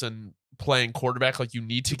Wilson playing quarterback. Like you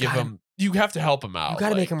need to you have to help him out. You got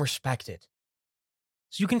to make him respect it.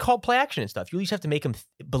 So you can call play action and stuff. You at least have to make him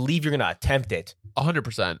believe you're going to attempt it.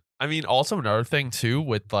 100%. I mean, also another thing too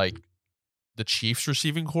with like the Chiefs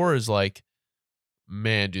receiving core is like,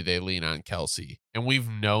 man, do they lean on Kelsey? And we've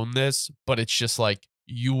known this, but it's just like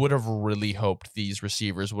you would have really hoped these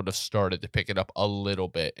receivers would have started to pick it up a little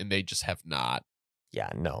bit, and they just have not. Yeah,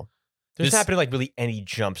 no. There's not been like really any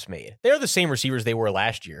jumps made. They're the same receivers they were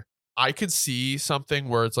last year. I could see something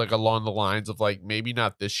where it's like along the lines of like maybe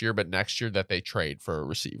not this year, but next year that they trade for a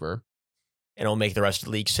receiver. And it'll make the rest of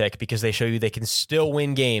the league sick because they show you they can still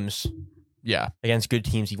win games. Yeah. Against good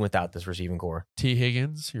teams even without this receiving core. T.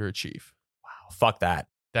 Higgins, you're a Chief. Wow. Fuck that.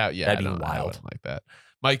 That'd be wild. I wouldn't like that.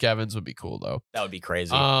 Mike Evans would be cool though. That would be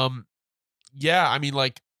crazy. Yeah, I mean,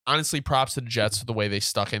 like, honestly, props to the Jets for the way they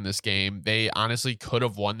stuck in this game. They honestly could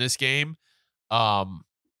have won this game.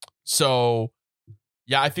 So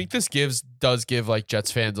yeah, I think this does give like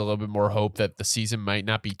Jets fans a little bit more hope that the season might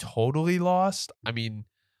not be totally lost. I mean,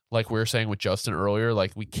 like we were saying with Justin earlier,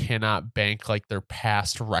 like we cannot bank like their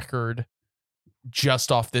past record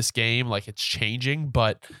just off this game. Like it's changing,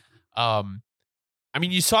 but I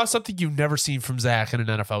mean, you saw something you've never seen from Zach in an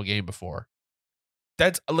NFL game before.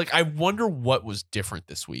 That's like, I wonder what was different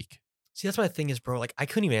this week. See, that's my thing is, bro. Like, I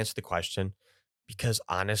couldn't even answer the question because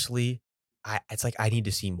honestly, it's like I need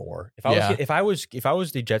to see more. If I was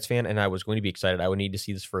the Jets fan and I was going to be excited, I would need to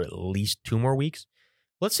see this for at least 2 more weeks.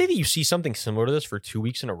 Let's say that you see something similar to this for 2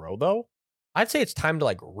 weeks in a row, though. I'd say it's time to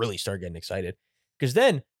like really start getting excited because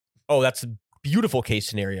then, that's a beautiful case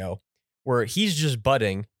scenario where he's just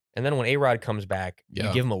budding. And then when A-Rod comes back, you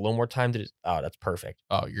give him a little more time to. Oh, that's perfect.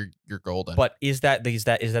 Oh, you're golden. But is that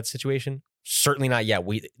situation? Certainly not yet.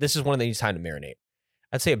 This is one of the time to marinate.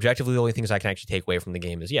 I'd say objectively, the only things I can actually take away from the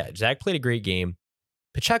game is Zach played a great game.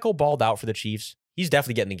 Pacheco balled out for the Chiefs. He's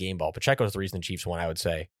definitely getting the game ball. Pacheco is the reason the Chiefs won. I would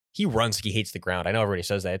say he runs. He hates the ground. I know everybody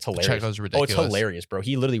says that. It's hilarious. Pacheco's ridiculous. Oh, it's hilarious, bro.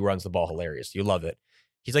 He literally runs the ball hilarious. You love it.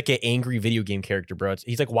 He's like an angry video game character, bro.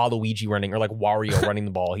 He's like Waluigi running or like Wario running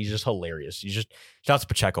the ball. He's just hilarious. Shout out to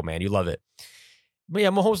Pacheco, man. You love it. But yeah,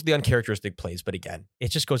 Mahomes the uncharacteristic plays. But again,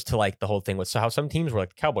 it just goes to like the whole thing with how some teams were like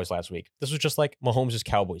the Cowboys last week. This was just like Mahomes'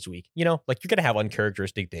 Cowboys week. You know, like you're going to have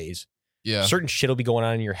uncharacteristic days. Yeah. Certain shit will be going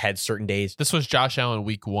on in your head certain days. This was Josh Allen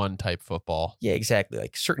week 1 type football. Yeah, exactly.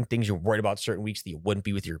 Like certain things you're worried about certain weeks that you wouldn't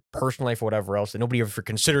be with your personal life or whatever else that nobody ever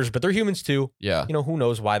considers, but they're humans too. Yeah. You know, who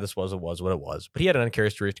knows why this was what it was. But he had an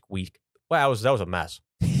uncharacteristic week. Wow, that was a mess.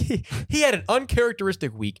 He had an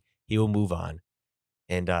uncharacteristic week. He will move on.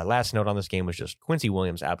 And last note on this game was just Quincy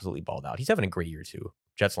Williams absolutely balled out. He's having a great year too.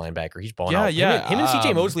 Jets linebacker. He's balling out. Yeah. Him and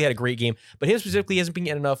CJ Mosley had a great game, but him specifically hasn't been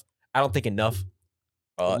getting enough. I don't think enough.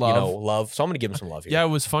 Love. So I'm gonna give him some love here. Yeah, it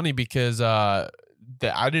was funny because I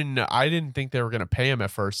didn't think they were gonna pay him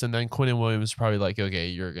at first, and then Quinton Williams was probably like, okay,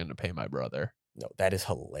 you're gonna pay my brother. No, that is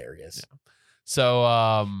hilarious. Yeah. So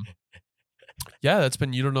yeah, that's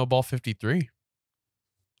been You Don't Know Ball 53.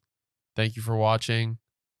 Thank you for watching.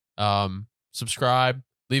 Subscribe,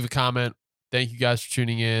 leave a comment. Thank you guys for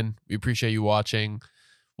tuning in. We appreciate you watching.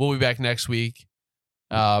 We'll be back next week.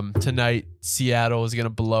 Tonight, Seattle is going to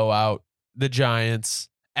blow out the Giants.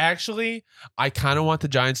 Actually, I kind of want the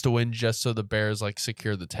Giants to win just so the Bears like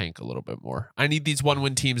secure the tank a little bit more. I need these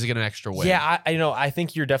 1-win teams to get an extra win. Yeah, I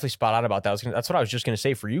think you're definitely spot on about that. That's what I was just going to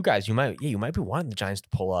say for you guys. You might be wanting the Giants to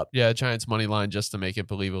pull up. Yeah, Giants money line just to make it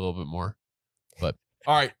believe a little bit more. But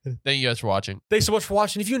all right, thank you guys for watching. Thanks so much for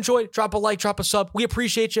watching. If you enjoyed, drop a like, drop a sub. We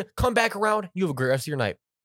appreciate you. Come back around. You have a great rest of your night.